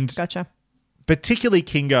 And Gotcha. particularly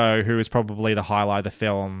Kingo, who is probably the highlight of the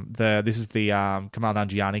film. This is the Kamal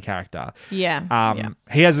Nanjiani character. Yeah.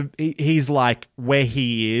 He's like where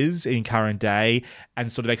he is in current day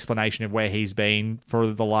and sort of explanation of where he's been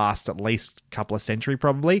for the last at least couple of century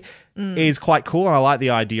probably is quite cool. And I like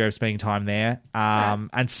the idea of spending time there.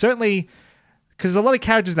 And certainly because there's a lot of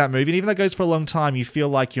characters in that movie, and even though it goes for a long time, you feel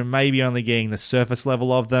like you're maybe only getting the surface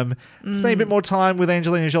level of them. Spending a bit more time with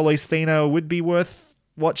Angelina Jolie's Athena would be worth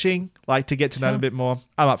watching, like to get to know them a bit more.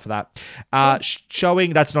 I'm up for that.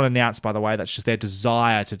 Showing, that's not announced by the way, that's just their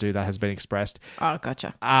desire to do that has been expressed. Oh,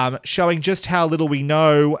 gotcha. Showing just how little we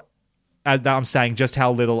know, I'm saying just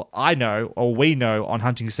how little I know or we know on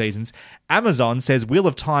hunting seasons. Amazon says Wheel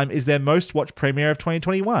of Time is their most watched premiere of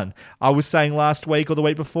 2021. I was saying last week or the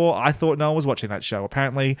week before, I thought no one was watching that show.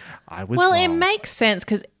 Apparently, I was Well, wrong. it makes sense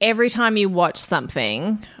because every time you watch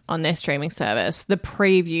something on their streaming service, the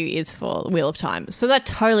preview is for Wheel of Time. So that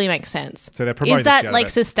totally makes sense. So they're promoting Is that the shit like out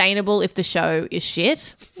of it. sustainable if the show is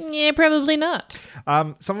shit? Yeah, probably not.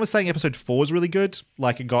 Someone was saying episode 4 is really good.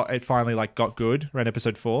 Like it finally like got good around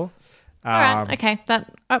episode 4. All right, okay.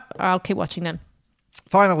 I'll keep watching then.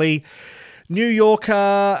 Finally, New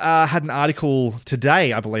Yorker had an article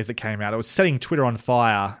today, I believe, that came out. It was setting Twitter on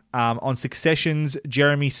fire on Succession's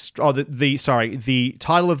Jeremy. The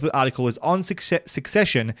title of the article is On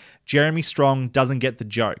Succession. Jeremy Strong doesn't get the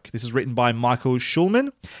joke. This is written by Michael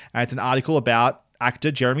Schulman, and it's an article about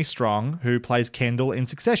actor Jeremy Strong, who plays Kendall in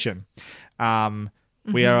Succession. We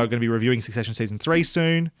are going to be reviewing Succession season 3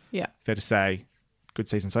 soon. Yeah. Fair to say, good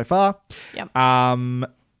season so far. Yep.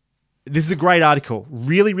 This is a great article.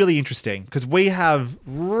 Really, really interesting because we have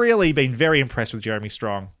really been very impressed with Jeremy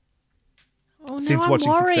Strong since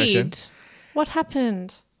watching Succession. What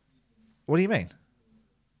happened? What do you mean?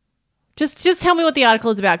 Just tell me what the article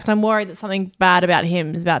is about because I'm worried that something bad about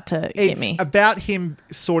him is about to hit It's me. about him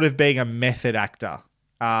sort of being a method actor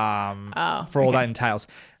for all that entails.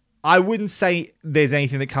 I wouldn't say there's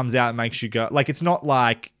anything that comes out and makes you go... Like, it's not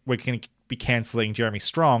like we're going to be cancelling Jeremy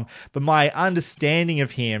Strong, but my understanding of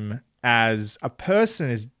him as a person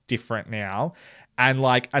is different now. And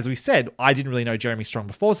like, as we said, I didn't really know Jeremy Strong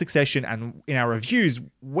before Succession, and in our reviews,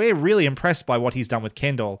 we're really impressed by what he's done with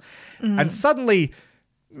Kendall. And suddenly,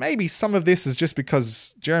 maybe some of this is just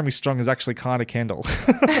because Jeremy Strong is actually kind of Kendall.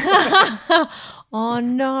 Oh,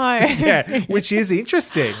 no. Yeah, which is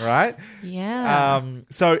interesting, right? Yeah.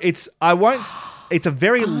 So it's a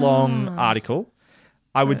very long article.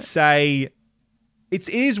 I would say it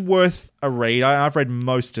is worth a read. I've read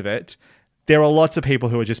most of it. There are lots of people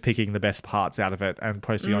who are just picking the best parts out of it and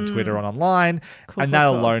posting on Twitter and online. And that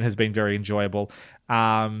alone has been very enjoyable.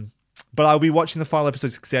 But I'll be watching the final episode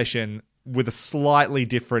of Succession with a slightly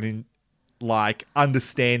different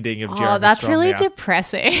understanding of Jeremy Strong. Oh, that's really now.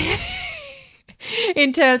 depressing.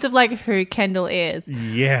 In terms of like who Kendall is.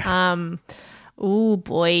 Yeah. Oh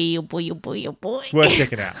boy, oh boy, oh boy, oh boy. It's worth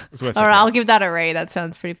checking out. All right, I'll give that a read. That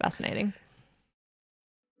sounds pretty fascinating.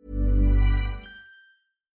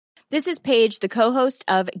 This is Paige, the co-host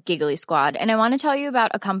of Giggly Squad, and I want to tell you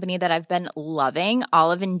about a company that I've been loving,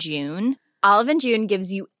 Olive & June. Olive & June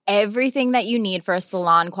gives you everything that you need for a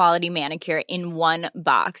salon-quality manicure in one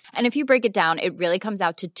box. And if you break it down, it really comes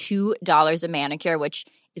out to $2 a manicure, which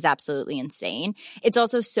is absolutely insane. It's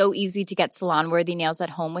also so easy to get salon-worthy nails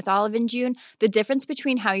at home with Olive & June. The difference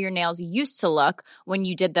between how your nails used to look when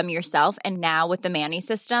you did them yourself and now with the Mani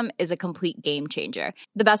system is a complete game changer.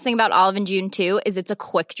 The best thing about Olive & June, too, is it's a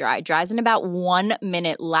quick dry. Dries in about 1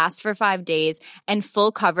 minute, lasts for 5 days, and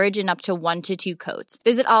full coverage in up to 1 to 2 coats.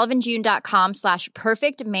 Visit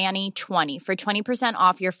oliveandjune.com/perfectmani20 for 20%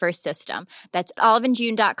 off your first system. That's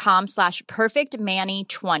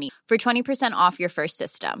oliveandjune.com/perfectmani20 for 20% off your first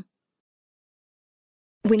system.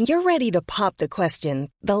 When you're ready to pop the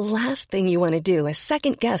question, the last thing you want to do is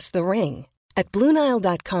second-guess the ring. At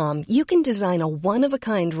BlueNile.com, you can design a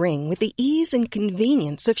one-of-a-kind ring with the ease and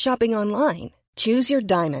convenience of shopping online. Choose your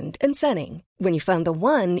diamond and setting. When you find the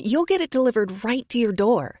one, you'll get it delivered right to your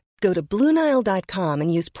door. Go to BlueNile.com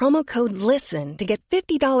and use promo code LISTEN to get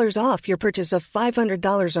 $50 off your purchase of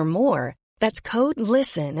 $500 or more. That's code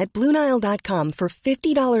LISTEN at BlueNile.com for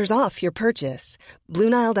 $50 off your purchase.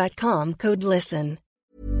 BlueNile.com, code LISTEN.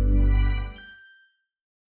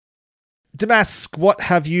 Damask, what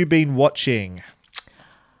have you been watching?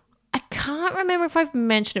 I can't remember if I've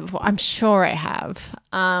mentioned it before. I'm sure I have.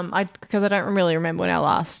 Because I don't really remember when our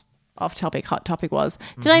last off-topic hot topic was.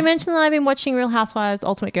 Did I mention that I've been watching Real Housewives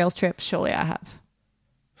Ultimate Girls Trip? Surely I have.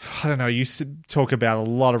 I don't know. You talk about a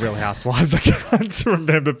lot of Real Housewives. I can't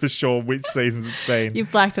remember for sure which seasons it's been. You've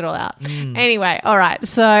blacked it all out. Anyway, all right.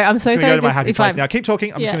 So I'm so sorry. Go to my happy place now. Keep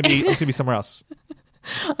talking. I'm just going to be somewhere else.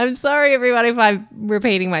 I'm sorry, everybody, if I'm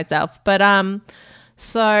repeating myself. But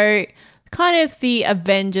so kind of the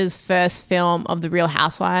Avengers first film of the Real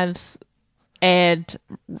Housewives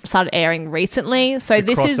started airing recently. So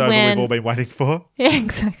this is when we've all been waiting for. Yeah,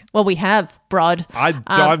 exactly. Well, we have, Brod.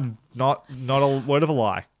 I'm not a word of a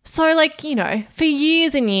lie. So, like, you know, for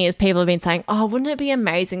years and years, people have been saying, oh, wouldn't it be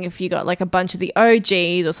amazing if you got, like, a bunch of the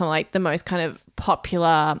OGs or something like the most kind of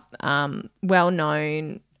popular,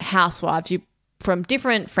 well-known housewives from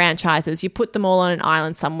different franchises. You put them all on an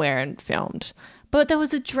island somewhere and filmed. But there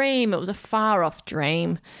was a dream. It was a far-off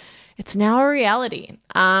dream. It's now a reality.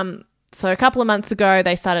 So a couple of months ago,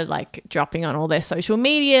 they started like dropping on all their social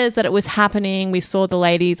medias that it was happening. We saw the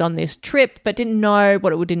ladies on this trip, but didn't know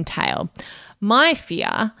what it would entail. My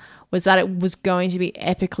fear was that it was going to be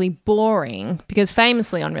epically boring because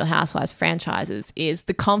famously on Real Housewives franchises is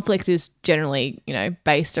the conflict is generally, you know,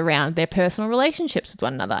 based around their personal relationships with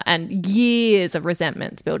one another and years of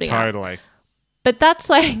resentments building up. Totally. But that's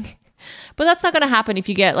not going to happen if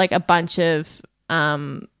you get like a bunch of,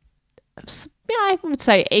 I would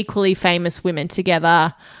say equally famous women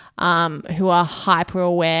together who are hyper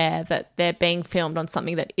aware that they're being filmed on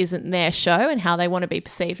something that isn't their show and how they want to be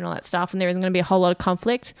perceived and all that stuff, and there isn't going to be a whole lot of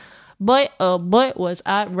conflict. Boy, oh boy, was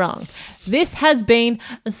I wrong. This has been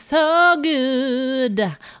so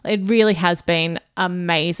good. It really has been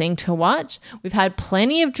amazing to watch. We've had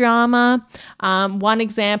plenty of drama. One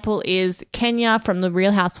example is Kenya from the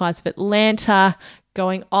Real Housewives of Atlanta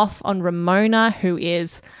going off on Ramona, who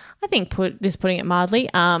is, I think, putting it mildly,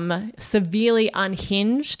 severely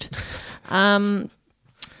unhinged.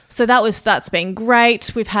 So that's been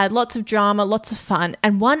great. We've had lots of drama, lots of fun.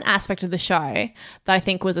 And one aspect of the show that I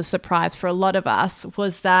think was a surprise for a lot of us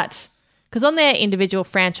was that, because on their individual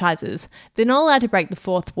franchises, they're not allowed to break the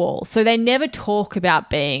fourth wall. So they never talk about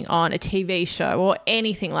being on a TV show or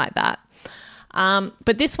anything like that.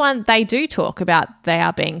 But this one, they do talk about they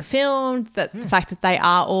are being filmed, that the fact that they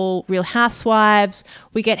are all Real Housewives.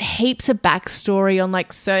 We get heaps of backstory on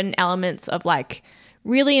like certain elements of like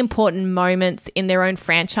really important moments in their own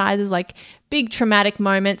franchises, like big traumatic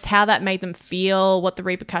moments, how that made them feel, what the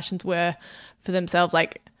repercussions were for themselves,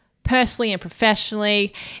 like personally and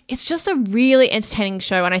professionally. It's just a really entertaining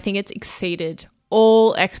show, and I think it's exceeded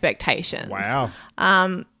all expectations. Wow.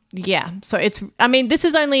 Yeah. So this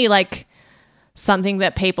is only like something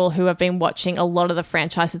that people who have been watching a lot of the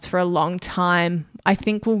franchises for a long time, I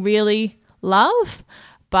think, will really love.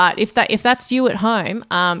 But if that's you at home,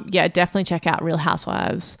 definitely check out Real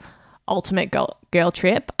Housewives Ultimate Girl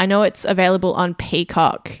Trip. I know it's available on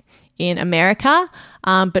Peacock in America,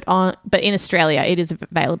 but in Australia it is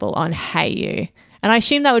available on Hayu. And I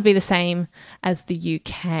assume that would be the same as the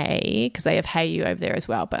UK because they have Hayu over there as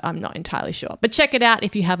well, but I'm not entirely sure. But check it out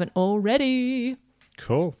if you haven't already.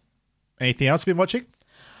 Cool. Anything else you've been watching?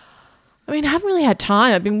 I mean, I haven't really had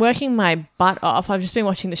time. I've been working my butt off. I've just been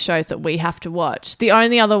watching the shows that we have to watch. The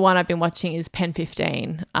only other one I've been watching is Pen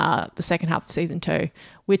 15, the second half of season 2,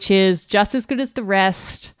 which is just as good as the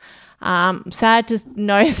rest. Sad to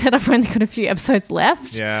know that I've only got a few episodes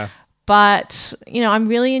left. Yeah. But, I'm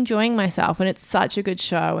really enjoying myself, and it's such a good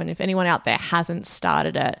show. And if anyone out there hasn't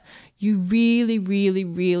started it, you really, really,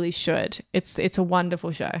 really should. It's a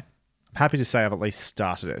wonderful show. I'm happy to say I've at least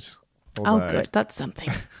started it. Oh, good. That's something.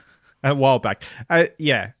 A while back.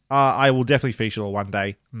 I will definitely feature it one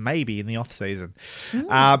day, maybe in the off season. You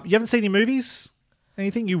haven't seen any movies?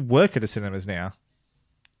 Anything? You work at a cinemas now.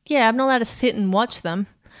 Yeah, I'm not allowed to sit and watch them.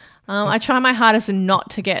 I try my hardest not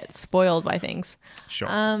to get spoiled by things. Sure.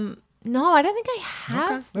 No, I don't think I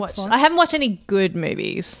have watched. fine. I haven't watched any good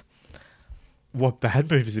movies. What bad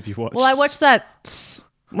movies have you watched? Well, I watched that,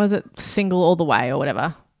 was it Single All the Way or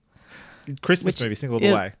whatever? Christmas movie, Single All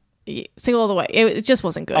the Way. Yeah, Single All the Way. It just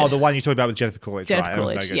wasn't good. Oh, the one you talked about with Jennifer Coolidge. Jennifer right? That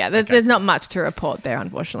was Coolidge. no good. Yeah, Okay. there's not much to report there,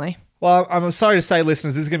 unfortunately. Well, I'm sorry to say,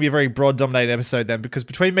 listeners, this is going to be a very broad-dominated episode then, because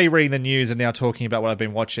between me reading the news and now talking about what I've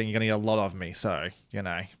been watching, you're going to get a lot of me. So,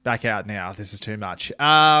 back out now. This is too much.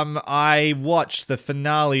 I watched the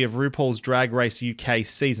finale of RuPaul's Drag Race UK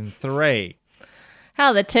Season 3.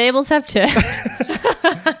 How the tables have turned.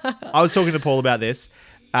 I was talking to Paul about this.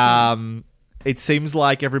 It seems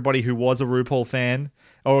like everybody who was a RuPaul fan,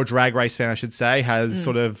 or a Drag Race fan, I should say, has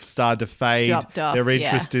sort of started to fade. Dropped off, Their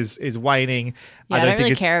interest is waning. Yeah, I don't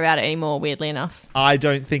really care about it anymore, weirdly enough. I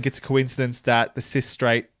don't think it's a coincidence that the cis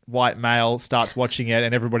straight white male starts watching it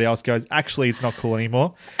and everybody else goes, actually, it's not cool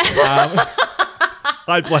anymore.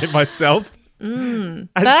 I blame myself. That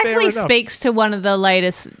actually speaks to one of the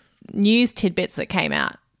latest news tidbits that came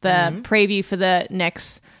out. The preview for the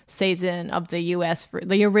next season of the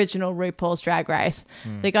original RuPaul's Drag Race.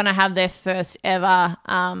 They're going to have their first ever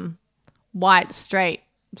white, straight,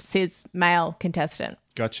 cis male contestant.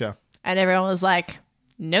 Gotcha. And everyone was like,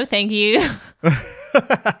 no, thank you. So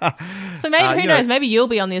maybe, who knows, maybe you'll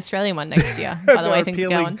be on the Australian one next year, by the way things are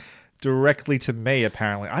going. Directly to me,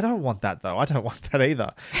 apparently. I don't want that, though. I don't want that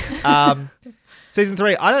either. Season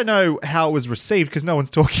 3, I don't know how it was received because no one's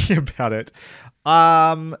talking about it.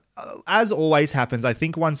 As always happens, I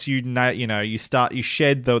think once you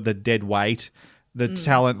shed the dead weight, the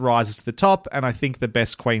talent rises to the top, and I think the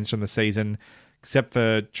best queens from the season, except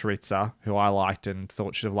for Charitza, who I liked and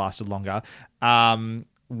thought should have lasted longer,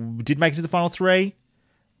 did make it to the final 3.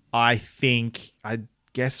 I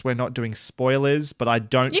guess we're not doing spoilers, but I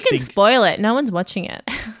don't think... You can spoil it. No one's watching it.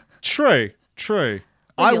 True.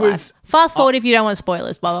 Fast forward if you don't want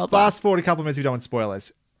spoilers, blah, blah, blah. Fast forward a couple of minutes if you don't want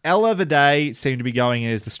spoilers. Ella Vidae seemed to be going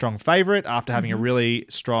in as the strong favourite after having a really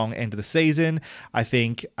strong end of the season. I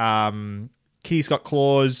think Kitty Scott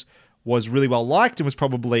Claus was really well liked and was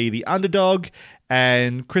probably the underdog,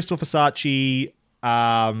 and Crystal Versace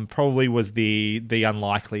probably was the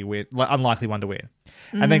unlikely one to win.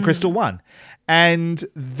 And then Crystal won. And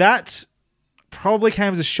that probably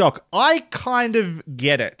came as a shock. I kind of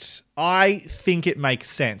get it. I think it makes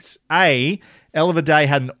sense. Ella Vidae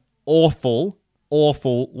had an awful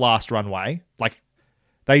last runway. Like,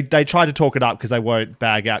 they tried to talk it up because they won't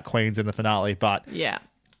bag out queens in the finale, but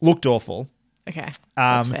looked awful. Okay,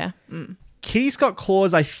 that's fair. Kitty Scott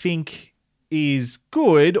Claus, I think, is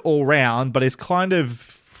good all round, but is kind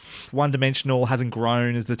of one-dimensional, hasn't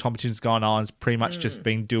grown as the competition's gone on. It's pretty much just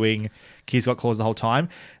been doing Kitty Scott Claus the whole time.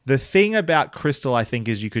 The thing about Crystal, I think,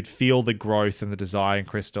 is you could feel the growth and the desire in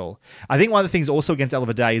Crystal. I think one of the things also against Ella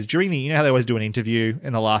Vidae is during you know how they always do an interview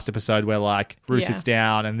in the last episode where, like, Rue sits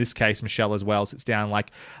down, and in this case, Michelle as well sits down,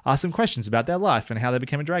 like, ask some questions about their life and how they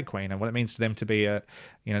became a drag queen and what it means to them to be a,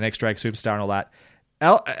 next drag superstar and all that.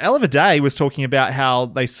 Ella Vidae was talking about how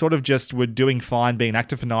they sort of just were doing fine being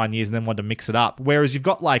active for 9 years and then wanted to mix it up. Whereas you've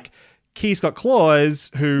got like Kitty Scott Claus,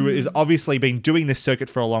 who is obviously been doing this circuit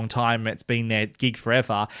for a long time. It's been their gig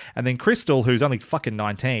forever. And then Crystal, who's only fucking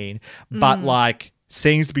 19, but like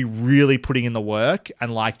seems to be really putting in the work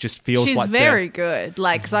and like just feels she's like very good.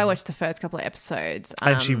 Like, because I watched the first couple of episodes.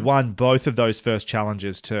 And she won both of those first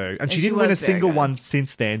challenges too. And she didn't win a single one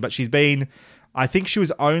since then, but she's been... I think she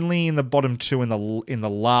was only in the bottom 2 in the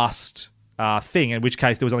last thing, in which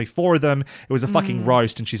case there was only 4 of them. It was a fucking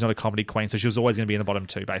roast, and she's not a comedy queen, so she was always going to be in the bottom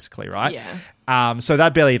 2, basically, right? Yeah. So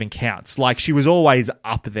that barely even counts. Like, she was always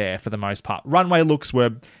up there for the most part. Runway looks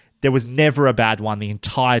were... There was never a bad one the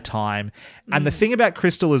entire time. And the thing about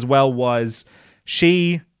Crystal as well was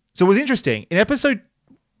she... So it was interesting. In episode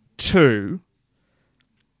 2,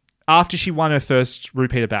 after she won her first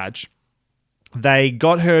Repeater badge... They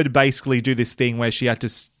got her to basically do this thing where she had to,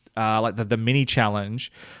 like the mini challenge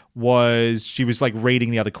was she was like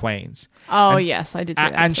reading the other queens. Oh, yes, I did see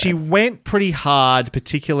that. And she went pretty hard,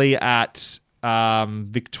 particularly at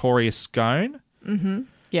Victoria Scone.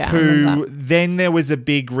 Yeah, I remember who that. then there was a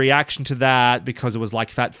big reaction to that because it was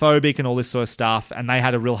like fat phobic and all this sort of stuff, and they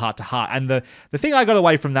had a real heart to heart. And the thing I got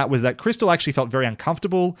away from that was that Crystal actually felt very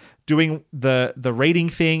uncomfortable doing the reading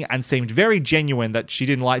thing and seemed very genuine that she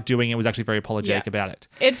didn't like doing it, was actually very apologetic about it.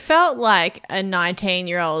 It felt like a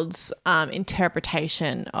 19-year-old's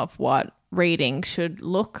interpretation of what reading should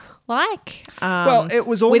look like. Well, it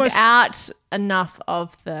was almost without enough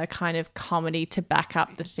of the kind of comedy to back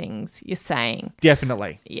up the things you're saying.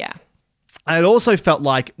 definitely. Yeah. And it also felt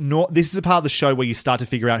like this is a part of the show where you start to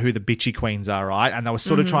figure out who the bitchy queens are, right? And they were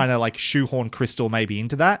sort of trying to like shoehorn Crystal maybe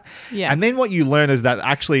into that. Yeah. And then what you learn is that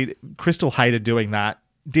actually Crystal hated doing that,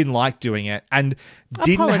 didn't like doing it, and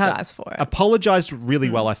didn't Apologise for it. Apologized really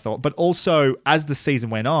well, I thought. But also, as the season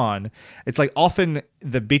went on, it's like often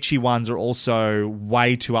the bitchy ones are also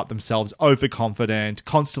way too up themselves, overconfident,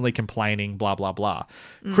 constantly complaining, blah, blah, blah.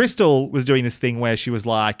 Crystal was doing this thing where she was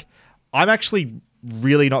like, I'm actually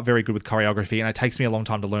really not very good with choreography, and it takes me a long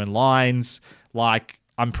time to learn lines. Like,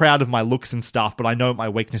 I'm proud of my looks and stuff, but I know what my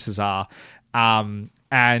weaknesses are.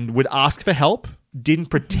 And would ask for help. Didn't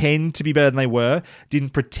pretend to be better than they were. Didn't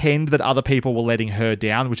pretend that other people were letting her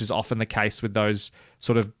down, which is often the case with those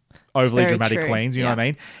sort of overly very dramatic true. queens. You know Yeah. what I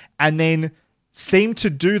mean? And then seemed to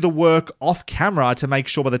do the work off camera to make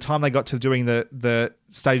sure by the time they got to doing the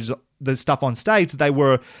stages, the stuff on stage, they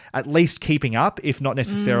were at least keeping up, if not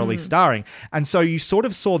necessarily starring. And so you sort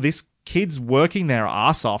of saw this kids working their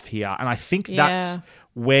ass off here, and I think that's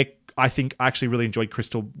where I think I actually really enjoyed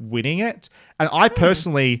Crystal winning it. And I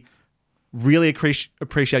personally really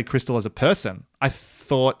appreciate Crystal as a person. I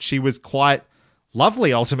thought she was quite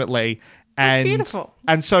lovely ultimately. And beautiful.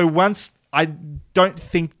 And so once, I don't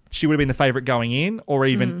think she would have been the favorite going in or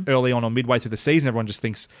even early on or midway through the season. Everyone just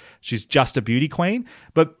thinks she's just a beauty queen.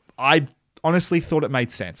 But I honestly thought it made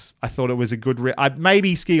sense. I thought it was a good...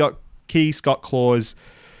 maybe Key, Scott Claus,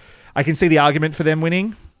 I can see the argument for them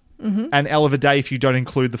winning. And Elle of a Day if you don't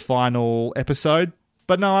include the final episode.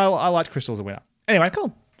 But no, I liked Crystal as a winner. Anyway.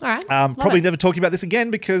 Cool. All right. Probably never talking about this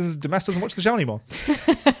again because Damas doesn't watch the show anymore.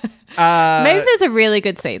 Maybe there's a really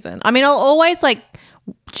good season. I mean, I'll always like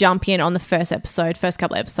jump in on the first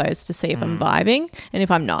couple episodes to see if I'm vibing. And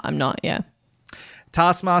if I'm not, I'm not, yeah.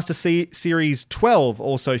 Taskmaster Series 12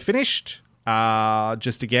 also finished.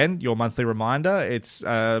 Just again, your monthly reminder. It's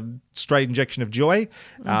a straight injection of joy.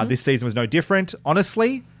 This season was no different.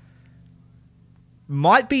 Honestly,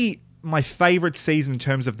 might be my favorite season in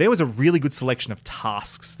terms of there was a really good selection of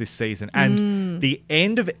tasks this season. And the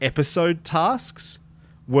end of episode tasks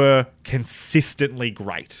were consistently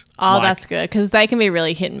great. Oh, that's good because they can be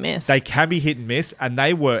really hit and miss. They can be hit and miss, and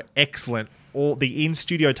they were excellent. All the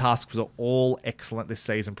in-studio tasks were all excellent this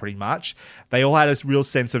season, pretty much. They all had a real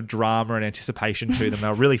sense of drama and anticipation to them. They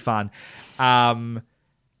were really fun. And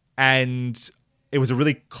it was a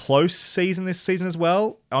really close season this season as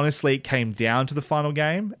well. Honestly, it came down to the final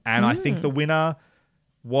game, and I think the winner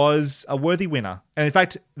was a worthy winner. And in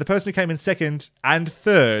fact, the person who came in second and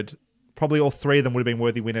third, probably all three of them would have been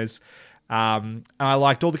worthy winners. And I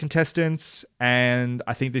liked all the contestants, and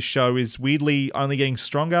I think this show is weirdly only getting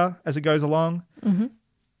stronger as it goes along.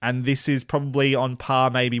 And this is probably on par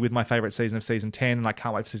maybe with my favorite season of season 10, and I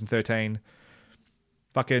can't wait for season 13.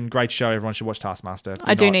 Fucking great show. Everyone should watch Taskmaster.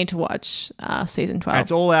 I do need to watch season 12. And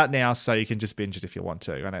it's all out now, so you can just binge it if you want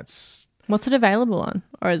to. And it's What's it available on?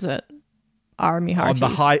 Or is it RMU on the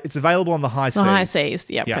high. It's available on the high seas. The high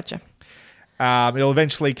seas. Yep, Yeah. gotcha. It'll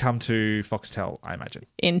eventually come to Foxtel, I imagine.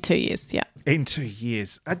 In 2 years, yeah. In 2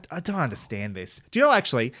 years. I don't understand this. Do you know,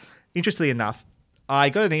 actually, interestingly enough, I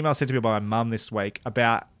got an email sent to me by my mum this week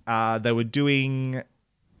about they were doing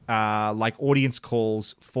like audience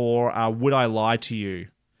calls for Would I Lie to You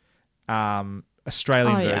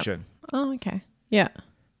Australian version. Oh, okay. Yeah.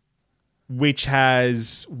 Which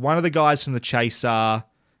has one of the guys from The Chaser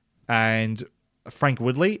and Frank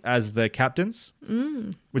Woodley as the captains,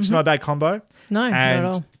 which is not a bad combo. No, not at and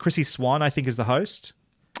all. Chrissy Swan, I think, is the host.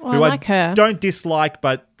 Oh, I like her. Don't dislike,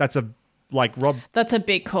 but that's a Rob. That's a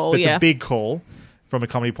big call, That's yeah. a big call from a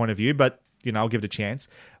comedy point of view, but I'll give it a chance.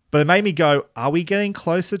 But it made me go, are we getting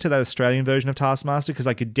closer to that Australian version of Taskmaster? Because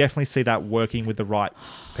I could definitely see that working with the right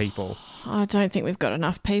people. I don't think we've got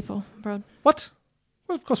enough people, bro. What?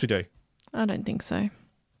 Well, of course we do. I don't think so.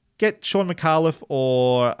 Get Sean McAuliffe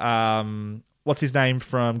or what's his name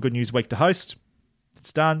from Good News Week to host.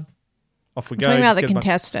 It's done. Off we go. Talking about Just the get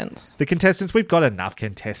contestants. The contestants, we've got enough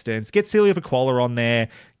contestants. Get Celia Pacquola on there.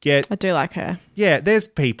 I do like her. Yeah, there's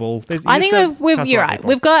people. I think you're right. People.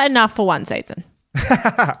 We've got enough for one season.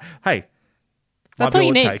 Hey, That's all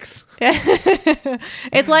you need. Takes.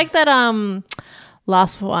 It's like that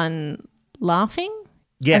last one, Laughing.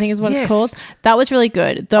 Yes. I think is what Yes. it's called. That was really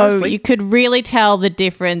good. Though Honestly. you could really tell the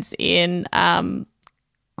difference in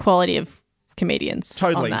quality of comedians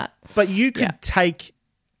Totally. on that. But you could Yeah. take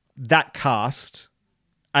that cast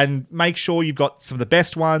and make sure you've got some of the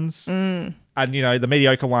best ones and, you know, the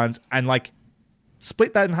mediocre ones and like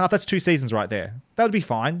split that in half. That's 2 seasons right there. That would be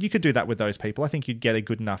fine. You could do that with those people. I think you'd get a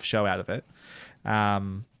good enough show out of it.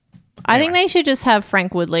 I think they should just have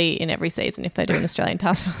Frank Woodley in every season if they do an Australian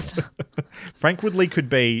Taskmaster. Frank Woodley could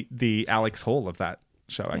be the Alex Hall of that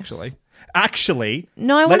show, actually. Actually,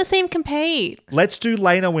 No, I want to see him compete. let's do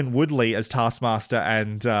Leno and Woodley as Taskmaster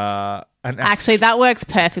and Actually, that works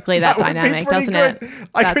perfectly, that would be dynamic, pretty doesn't good. it?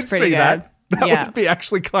 I That's could pretty see good. that. That Yeah. would be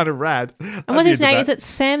actually kind of rad. And what's his name? Is it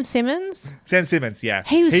Sam Simmons? Sam Simmons? Yeah,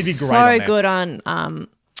 He was He'd be great so on there. good on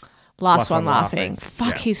Last One Laughing. Fuck,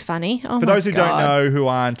 Yeah. he's funny. Oh For my those who God. don't know, who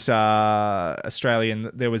aren't Australian,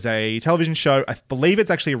 there was a television show. I believe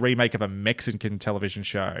it's actually a remake of a Mexican television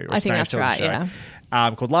show. Or I think Spanish that's right, television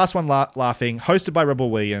show, called Last One Laughing, hosted by Rebel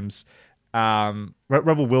Williams.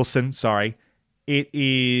 Rebel Wilson, sorry. It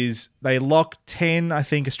is, they lock 10, I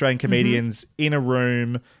think, Australian comedians in a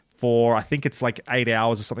room for, I think it's like 8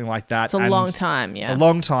 hours or something like that. It's a long time, yeah. A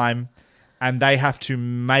long time. And they have to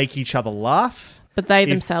make each other laugh. But they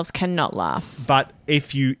themselves cannot laugh. But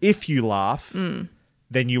if you laugh,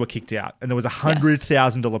 then you were kicked out. And there was a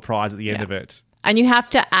 $100,000 prize at the end of it. And you have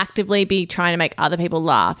to actively be trying to make other people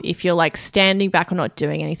laugh. If you're like standing back or not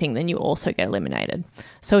doing anything, then you also get eliminated.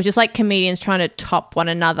 So it's just like comedians trying to top one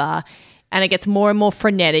another. And it gets more and more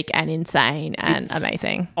frenetic and insane and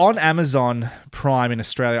amazing. On Amazon Prime in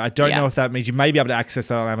Australia, I don't Yeah. know if that means you may be able to access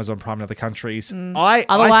that on Amazon Prime in other countries. Otherwise,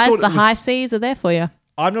 I thought the it high was, seas are there for you.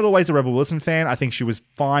 I'm not always a Rebel Wilson fan. I think she was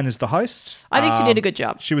fine as the host. I think she did a good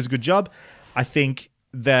job. She was a good job. I think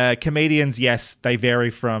the comedians, yes, they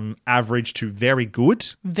vary from average to very good.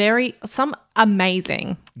 Some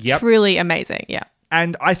amazing. Yep. Truly amazing. Yeah.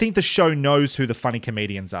 And I think the show knows who the funny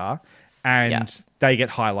comedians are, and Yeah. they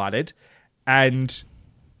get highlighted. And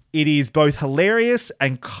it is both hilarious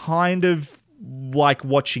and kind of like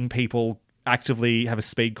watching people actively have a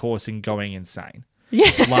speed course and going insane. Yeah.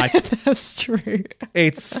 Like, That's true.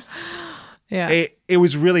 it's Yeah. it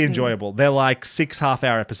was really enjoyable. They're like 6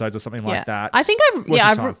 half-hour episodes or something like that. I think Worth your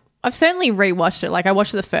time. I've certainly rewatched it. Like I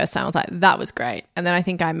watched it the first time. I was like, that was great. And then I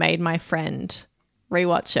think I made my friend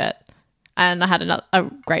rewatch it. And I had a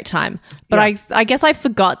great time. But I guess I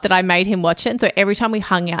forgot that I made him watch it. And so every time we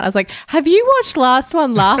hung out, I was like, have you watched Last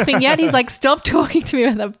One Laughing yet? He's like, stop talking to me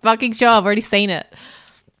about the fucking show. I've already seen it.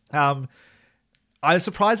 I'm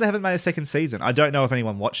surprised they haven't made a second season. I don't know if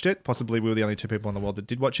anyone watched it. Possibly we were the only 2 people in the world that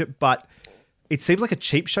did watch it. But it seems like a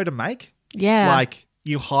cheap show to make. Yeah. Like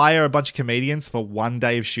you hire a bunch of comedians for 1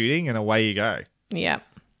 day of shooting and away you go. Yeah.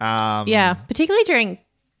 Um, Yeah. Particularly during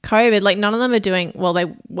COVID, like none of them are doing, well, they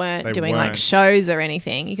weren't doing like weren't. shows or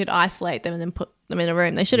anything. You could isolate them and then put them in a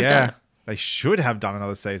room. They should have done it. They should have done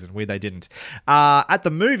another season. Weird they didn't. At the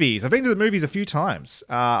movies, I've been to the movies a few times.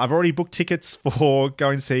 I've already booked tickets for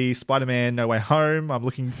going to see Spider-Man No Way Home. I'm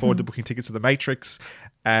looking forward to booking tickets to The Matrix.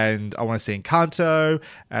 And I want to see Encanto.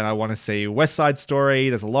 And I want to see West Side Story.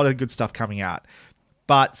 There's a lot of good stuff coming out.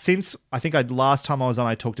 But since, I think last time I was on,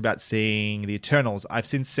 I talked about seeing The Eternals. I've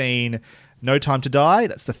since seen No Time to Die.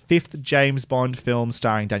 That's the 5th James Bond film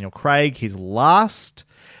starring Daniel Craig, his last.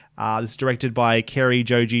 This is directed by Kerry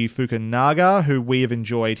Joji Fukunaga, who we have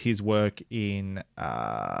enjoyed his work in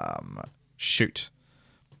Shoot.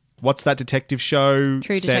 What's that detective show?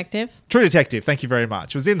 True Detective. True Detective. Thank you very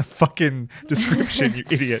much. It was in the fucking description, you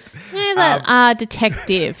idiot. Yeah, that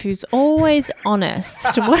detective who's always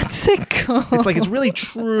honest. What's it called? It's like it's really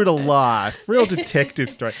true to life. Real detective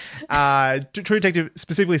story. True Detective,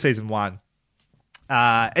 specifically season 1.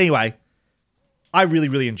 Anyway, I really,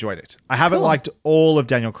 really enjoyed it. I haven't liked all of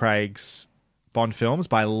Daniel Craig's Bond films,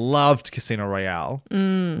 but I loved Casino Royale.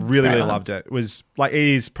 Really, really loved it. It was like, it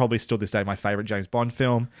is probably still this day my favorite James Bond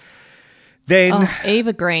film. Then,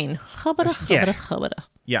 Eva Green. Hubbada.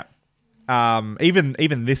 yeah.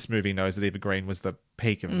 Even this movie knows that Eva Green was the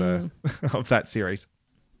peak of the of that series.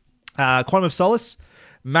 Quantum of Solace,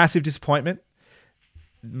 massive disappointment.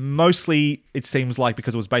 Mostly, it seems like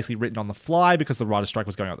because it was basically written on the fly because the writer's strike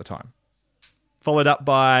was going on at the time. Followed up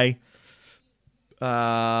by,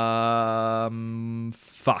 I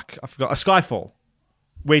forgot, Skyfall,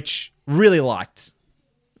 which really liked.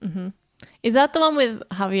 Is that the one with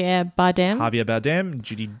Javier Bardem? Javier Bardem,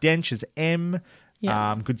 Judi Dench as M,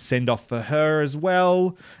 Yeah. Good send-off for her as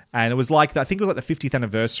well. And it was like, I think it was like the 50th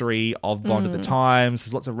anniversary of Bond at the time. So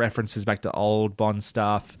there's lots of references back to old Bond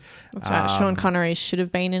stuff. That's right. Sean Connery should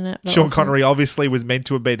have been in it. but Sean wasn't. Connery obviously was meant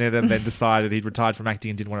to have been in it and then decided he'd retired from acting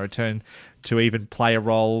and didn't want to return to even play a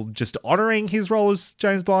role, just honouring his role as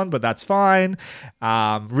James Bond, but that's fine.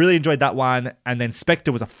 Really enjoyed that one. And then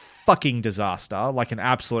Spectre was a fucking disaster, like an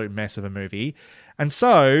absolute mess of a movie. And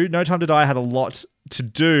so No Time to Die had a lot to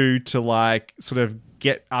do to like sort of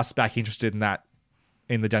get us back interested in that,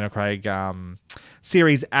 in the Daniel Craig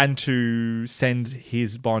series, and to send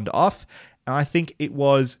his Bond off. And I think it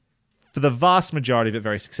was, for the vast majority of it,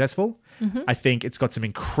 very successful. I think it's got some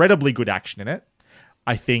incredibly good action in it.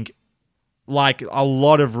 I think like a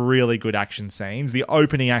lot of really good action scenes. The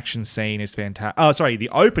opening action scene is fantastic. Oh, sorry, the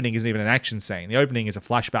opening isn't even an action scene. The opening is a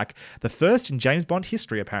flashback. The first in James Bond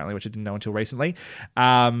history, apparently, which I didn't know until recently.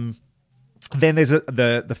 Then there's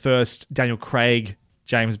the first Daniel Craig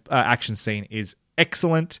James action scene is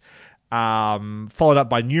excellent. Followed up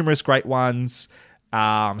by numerous great ones.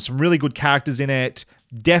 Some really good characters in it.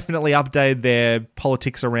 Definitely updated their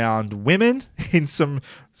politics around women in some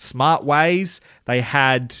smart ways. They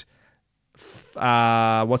had...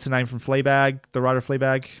 what's the name from Fleabag? The writer of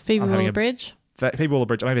Fleabag? Phoebe Waller-Bridge. Phoebe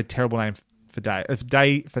Waller-Bridge. I have a terrible name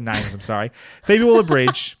for names. I'm sorry. Phoebe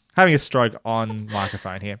Waller-Bridge, having a stroke on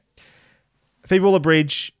microphone here. Phoebe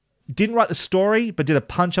Waller-Bridge didn't write the story, but did a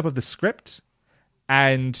punch-up of the script.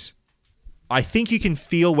 And I think you can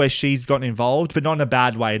feel where she's gotten involved, but not in a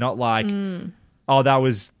bad way. Not like, oh, that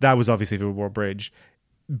was obviously Phoebe Waller-Bridge.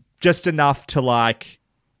 Just enough to like...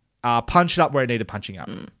 punch it up where it needed punching up.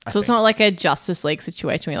 So it's not like a Justice League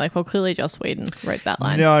situation where you're like, well, clearly Joss Whedon wrote that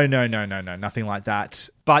line. No, nothing like that.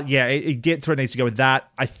 But yeah, it gets where it needs to go with that.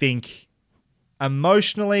 I think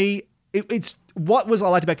emotionally, it's what was I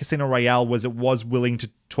liked about Casino Royale was it was willing to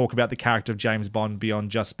talk about the character of James Bond beyond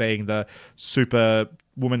just being the super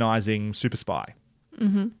womanizing super spy.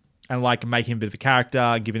 Mm-hmm. And like making him a bit of a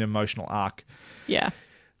character, giving an emotional arc. Yeah.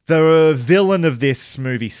 The villain of this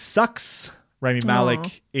movie sucks. Rami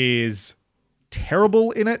Malek is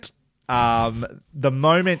terrible in it. The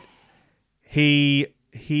moment he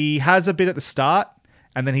has a bit at the start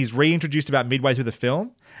and then he's reintroduced about midway through the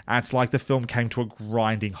film, and it's like the film came to a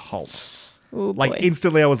grinding halt. Ooh, like boy.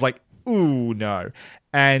 instantly I was like, ooh, no.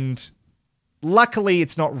 And luckily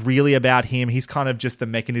it's not really about him. He's kind of just the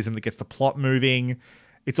mechanism that gets the plot moving.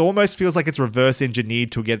 It almost feels like it's reverse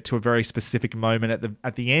engineered to get to a very specific moment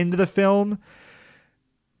at the end of the film.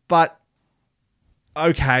 But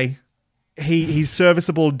okay, he's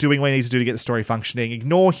serviceable, doing what he needs to do to get the story functioning.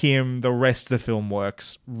 Ignore him. The rest of the film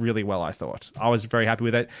works really well, I thought. I was very happy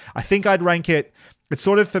with it. I think I'd rank it... It's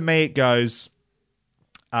sort of, for me, it goes...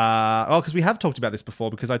 because we have talked about this before,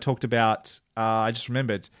 because I talked about... I just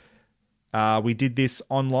remembered. We did this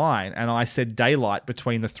online, and I said Daylight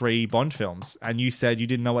between the three Bond films, and you said you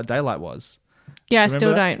didn't know what Daylight was. Yeah, I Remember still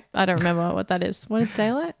that? don't. I don't remember what that is. What is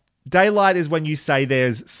Daylight? Daylight is when you say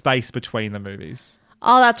there's space between the movies.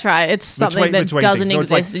 Oh, that's right. It's something that between doesn't things. So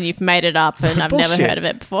it's exist like- and you've made it up and I've never Bullshit. heard of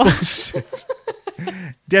it before. Shit.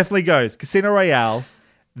 Definitely goes Casino Royale,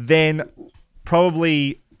 then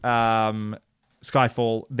probably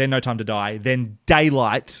Skyfall, then No Time to Die, then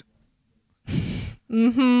Daylight.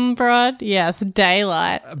 Brad. Yes,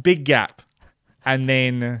 Daylight. A big gap. And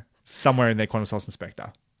then somewhere in there, Quantum of Solace and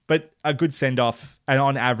Spectre. But a good send-off. And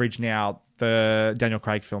on average now, the Daniel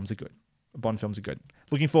Craig films are good. Bond films are good.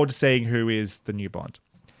 Looking forward to seeing who is the new Bond.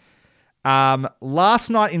 Last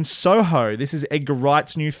Night in Soho. This is Edgar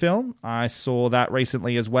Wright's new film. I saw that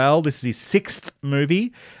recently as well. This is his sixth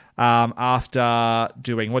movie after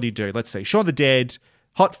doing... What did he do? Let's see. Shaun of the Dead,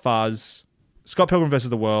 Hot Fuzz, Scott Pilgrim vs.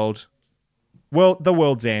 the World, The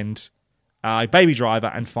World's End, Baby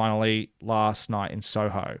Driver, and finally Last Night in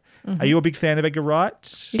Soho. Are you a big fan of Edgar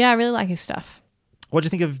Wright? Yeah, I really like his stuff. What do you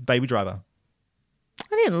think of Baby Driver?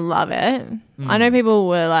 I didn't love it. I know people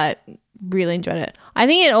were like really enjoyed it. I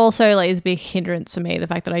think it also like is a big hindrance for me, the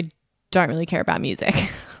fact that I don't really care about music.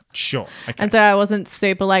 Sure. Okay. And so I wasn't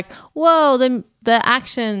super like, whoa, the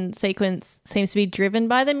action sequence seems to be driven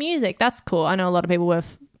by the music. That's cool. I know a lot of people were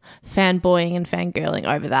fanboying and fangirling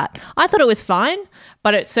over that. I thought it was fine,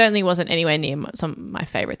 but it certainly wasn't anywhere near some of my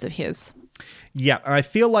favorites of his. Yeah, I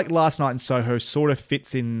feel like Last Night in Soho sort of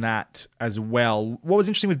fits in that as well. What was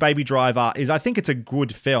interesting with Baby Driver is I think it's a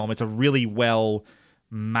good film. It's a really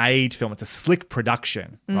well-made film. It's a slick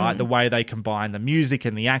production, right? The way they combine the music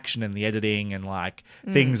and the action and the editing and like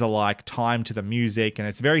things are like timed to the music, and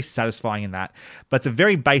it's very satisfying in that. But it's a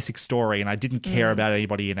very basic story, and I didn't care about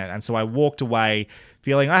anybody in it. And so I walked away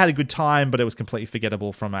feeling I had a good time, but it was completely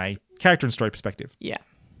forgettable from a character and story perspective. Yeah.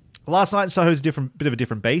 Last Night in Soho is a bit of a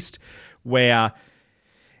different beast, where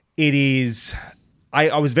it is...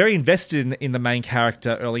 I was very invested in the main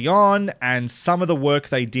character early on, and some of the work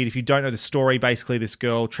they did, if you don't know the story, basically this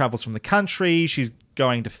girl travels from the country, she's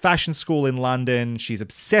going to fashion school in London, she's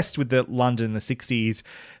obsessed with the London in the 60s,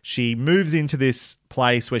 she moves into this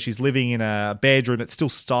place where she's living in a bedroom that's still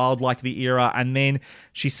styled like the era, and then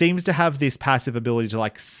she seems to have this passive ability to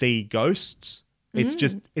like see ghosts.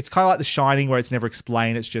 It's kind of like The Shining, where it's never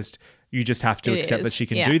explained, it's just... You just have to accept that she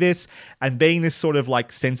can do this. And being this sort of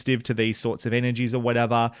like sensitive to these sorts of energies or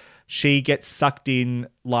whatever, she gets sucked in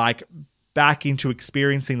like back into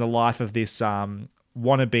experiencing the life of this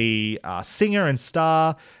wannabe singer and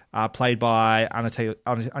star played by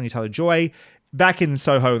Anya Taylor-Joy back in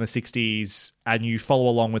Soho in the 60s. And you follow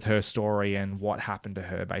along with her story and what happened to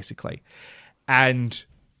her basically. And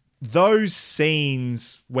those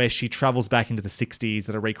scenes where she travels back into the 60s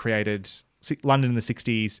that are recreated, London in the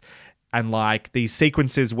 60s, and like these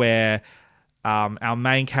sequences where our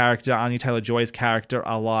main character, Anya Taylor-Joy's character,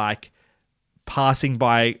 are like passing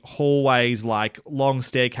by hallways, like long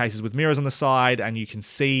staircases with mirrors on the side, and you can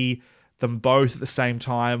see them both at the same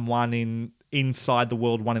time, one inside the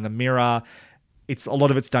world, one in the mirror. A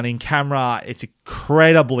lot of it's done in camera. It's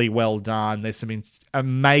incredibly well done. There's some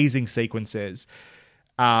amazing sequences.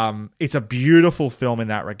 It's a beautiful film in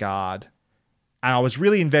that regard. And I was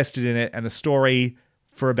really invested in it and the story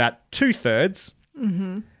for about 2/3.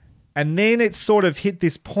 Mm-hmm. And then it sort of hit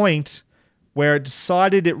this point where it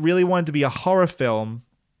decided it really wanted to be a horror film.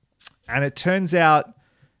 And it turns out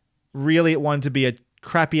really it wanted to be a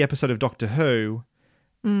crappy episode of Doctor Who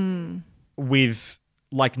with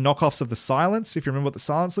like knockoffs of The Silence, if you remember what The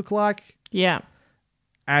Silence looked like. Yeah.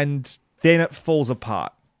 And then it falls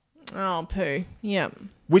apart. Oh, poo. Yeah.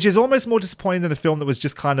 Which is almost more disappointing than a film that was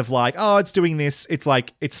just kind of like, oh, it's doing this. It's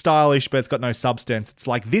like, it's stylish, but it's got no substance. It's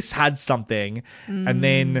like, this had something and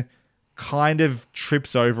then kind of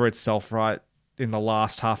trips over itself right in the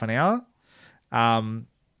last half an hour.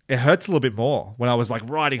 It hurts a little bit more when I was like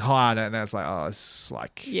riding high on it and then it's like, oh, it's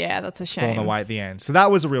like... Yeah, that's a shame. Falling away at the end. So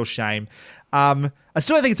that was a real shame. I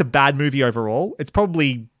still don't think it's a bad movie overall. It's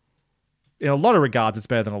probably... In a lot of regards, it's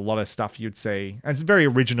better than a lot of stuff you'd see. And it's very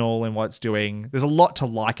original in what it's doing. There's a lot to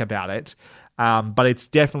like about it. But it's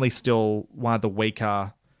definitely still one of the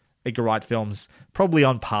weaker Edgar Wright films, probably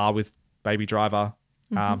on par with Baby Driver.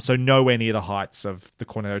 So nowhere near the heights of the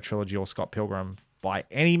Cornetto trilogy or Scott Pilgrim by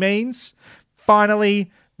any means. Finally,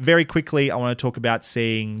 very quickly, I want to talk about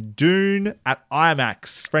seeing Dune at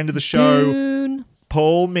IMAX. Friend of the show, Dune.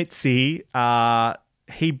 Paul Mitzi.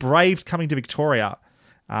 He braved coming to Victoria.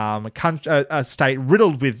 A state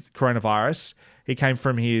riddled with coronavirus. He came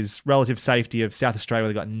from his relative safety of South Australia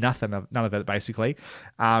where they got none of it, basically.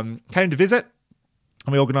 Came to visit,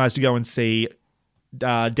 and we organised to go and see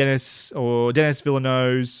Denis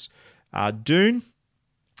Villeneuve's Dune.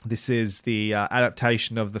 This is the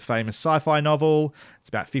adaptation of the famous sci-fi novel. It's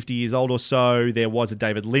about 50 years old or so. There was a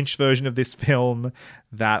David Lynch version of this film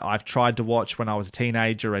that I've tried to watch when I was a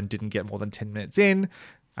teenager and didn't get more than 10 minutes in,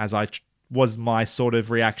 as was my sort of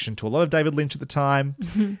reaction to a lot of David Lynch at the time.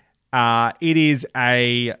 It is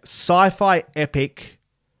a sci-fi epic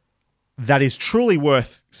that is truly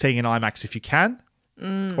worth seeing in IMAX if you can,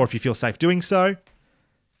 or if you feel safe doing so.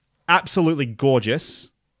 Absolutely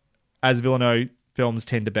gorgeous, as Villeneuve films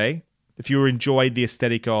tend to be. If you enjoyed the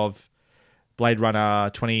aesthetic of Blade Runner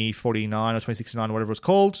 2049 or 2069 or whatever it's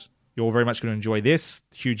called, you're very much going to enjoy this.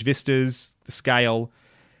 Huge vistas, the scale.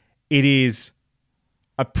 It is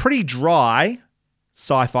a pretty dry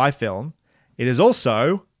sci-fi film. It is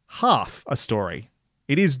also half a story.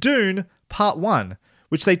 It is Dune Part 1,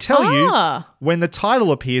 which they tell you when the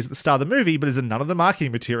title appears at the start of the movie, but is none of the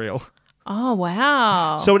marketing material. Oh,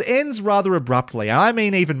 wow. So it ends rather abruptly. And I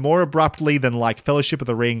mean even more abruptly than like Fellowship of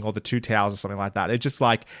the Ring or The Two Towers or something like that. It just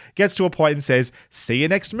like gets to a point and says, see you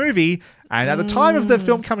next movie. And at the time of the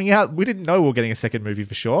film coming out, we didn't know we were getting a second movie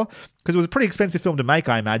for sure, because it was a pretty expensive film to make,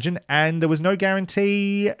 I imagine, and there was no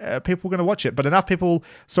guarantee people were going to watch it. But enough people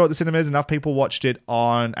saw it at the cinemas, enough people watched it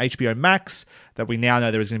on HBO Max that we now know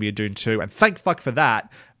there is going to be a Dune 2. And thank fuck for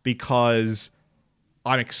that, because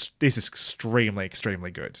this is extremely,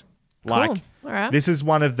 extremely good. Like, cool. All right. This is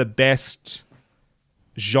one of the best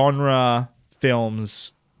genre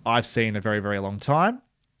films I've seen in a very, very long time.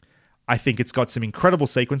 I think it's got some incredible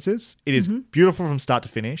sequences. It is beautiful from start to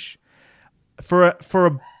finish. For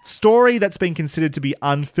a story that's been considered to be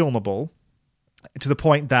unfilmable, to the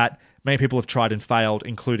point that many people have tried and failed,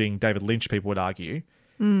 including David Lynch, people would argue,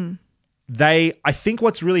 I think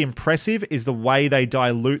what's really impressive is the way they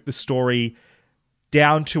dilute the story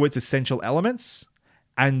down to its essential elements.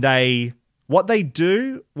 And they What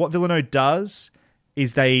Villeneuve does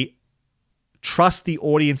is they trust the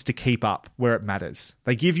audience to keep up where it matters.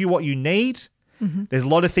 They give you what you need. There's a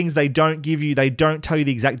lot of things they don't give you. They don't tell you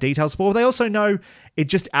the exact details for. They also know it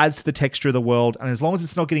just adds to the texture of the world. And as long as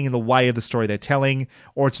it's not getting in the way of the story they're telling,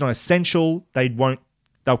 or it's not essential,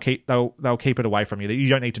 they'll keep it away from you. You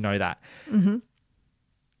don't need to know that.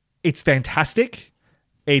 It's fantastic.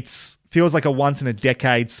 It feels like a once in a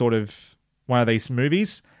decade sort of one of these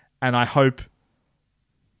movies. And I hope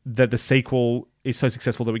that the sequel is so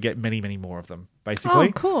successful that we get many, many more of them, basically.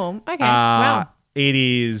 Oh, cool. Okay. Wow. It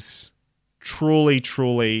is truly,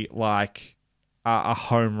 truly like a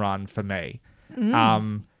home run for me.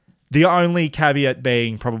 The only caveat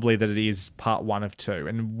being probably that it is part 1 of 2.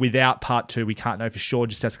 And without part 2, we can't know for sure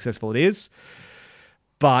just how successful it is.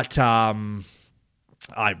 But I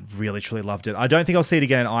really, truly loved it. I don't think I'll see it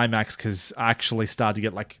again in IMAX because I actually started to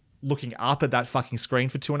get like looking up at that fucking screen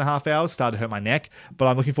for 2.5 hours started to hurt my neck. But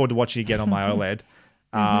I'm looking forward to watching it again on my OLED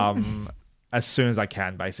as soon as I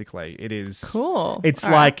can, basically. It is cool. It's all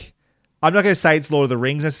like... Right. I'm not going to say it's Lord of the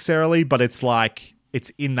Rings necessarily, but it's like,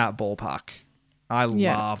 it's in that ballpark. I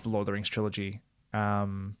love the Lord of the Rings trilogy.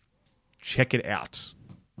 Check it out.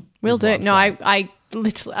 Will do. No, I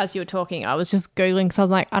literally, as you were talking, I was just Googling because I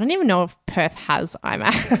was like, I don't even know if Perth has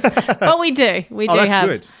IMAX. But we do. We do that's have.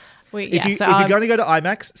 Good. If you're going to go to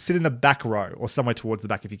IMAX, sit in the back row or somewhere towards the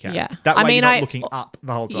back if you can. Yeah. That way you're not looking up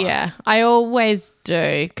the whole time. Yeah. I always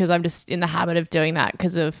do because I'm just in the habit of doing that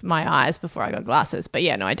because of my eyes before I got glasses. But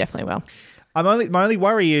yeah, no, I definitely will. My only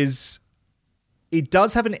worry is it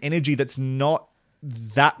does have an energy that's not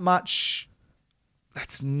that much.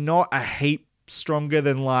 That's not a heap stronger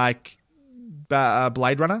than like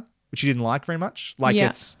Blade Runner, which you didn't like very much. Like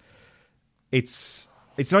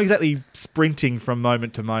it's not exactly sprinting from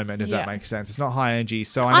moment to moment, if that makes sense. It's not high energy.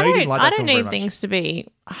 So I know you didn't like that film very much. I don't need things to be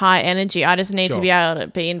high energy. I just need to be able to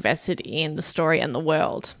be invested in the story and the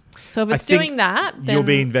world. So if it's doing that, then... You'll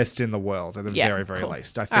be invested in the world at the very, very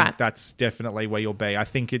least. I think that's definitely where you'll be. I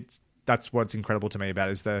think that's what's incredible to me about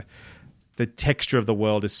it is the texture of the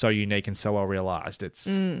world is so unique and so well realized. It's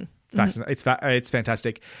fascinating. It's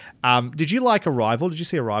fantastic. Did you like Arrival? Did you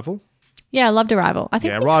see Arrival? Yeah, I loved Arrival. I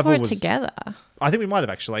think we saw it together. I think we might have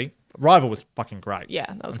actually. Arrival was fucking great. Yeah,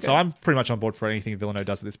 that was good. So I'm pretty much on board for anything Villeneuve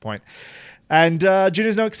does at this point. And June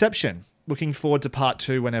is no exception. Looking forward to part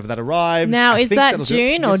 2 whenever that arrives. Now, is that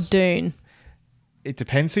June or Dune? It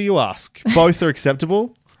depends who you ask. Both are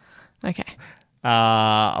acceptable. Okay.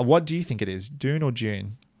 What do you think it is? Dune or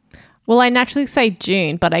June? Well, I naturally say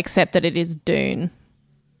June, but I accept that it is Dune.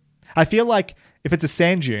 I feel like if it's a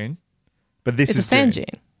sand dune, but this is a sand dune,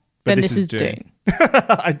 then this is Dune.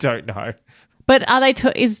 I don't know. But are they?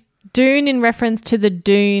 Is Dune in reference to the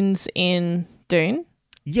dunes in Dune?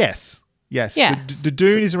 Yes. Yes. Yeah. The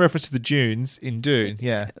dune is in reference to the dunes in Dune.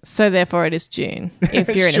 Yeah. So therefore, it is June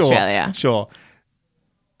if you're in Australia. Sure.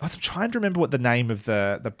 I was trying to remember what the name of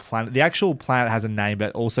the planet. The actual planet has a name,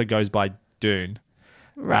 but also goes by Dune.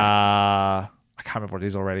 Right. I can't remember what it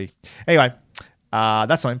is already. Anyway.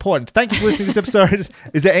 That's not important. Thank you for listening to this episode.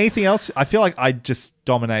 Is there anything else? I feel like I just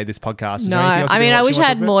dominated this podcast. Is no, I mean, I wish I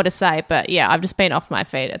had more to say, but yeah, I've just been off my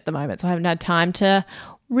feet at the moment, so I haven't had time to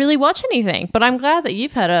really watch anything. But I'm glad that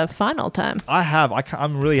you've had a fine old time. I have.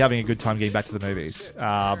 I'm really having a good time getting back to the movies.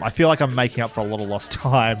 I feel like I'm making up for a lot of lost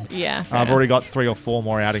time. Yeah. I've already got 3 or 4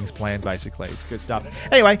 more outings planned, basically. It's good stuff.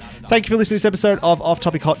 Anyway, thank you for listening to this episode of Off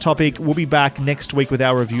Topic Hot Topic. We'll be back next week with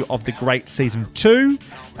our review of The Great Season 2.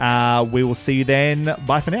 We will see you then.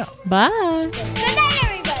 Bye for now. Bye. Good night,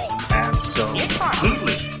 everybody. Absolutely.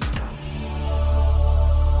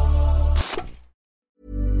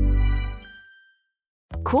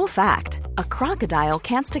 Cool fact, a crocodile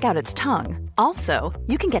can't stick out its tongue. Also,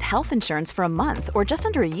 you can get health insurance for a month or just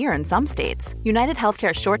under a year in some states. United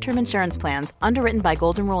Healthcare short-term insurance plans, underwritten by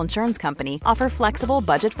Golden Rule Insurance Company, offer flexible,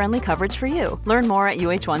 budget-friendly coverage for you. Learn more at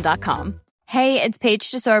uh1.com. Hey, it's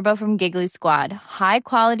Paige DeSorbo from Giggly Squad. High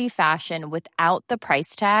quality fashion without the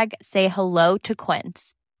price tag. Say hello to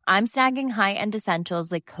Quince. I'm snagging high-end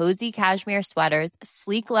essentials like cozy cashmere sweaters,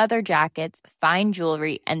 sleek leather jackets, fine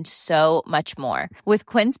jewelry, and so much more. With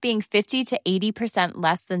Quince being 50 to 80%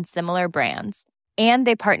 less than similar brands. And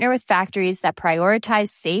they partner with factories that prioritize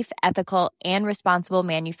safe, ethical, and responsible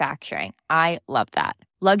manufacturing. I love that.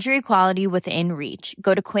 Luxury quality within reach.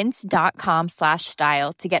 Go to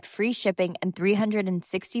quince.com/style to get free shipping and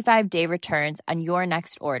 365-day returns on your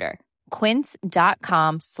next order.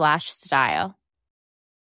 Quince.com/style.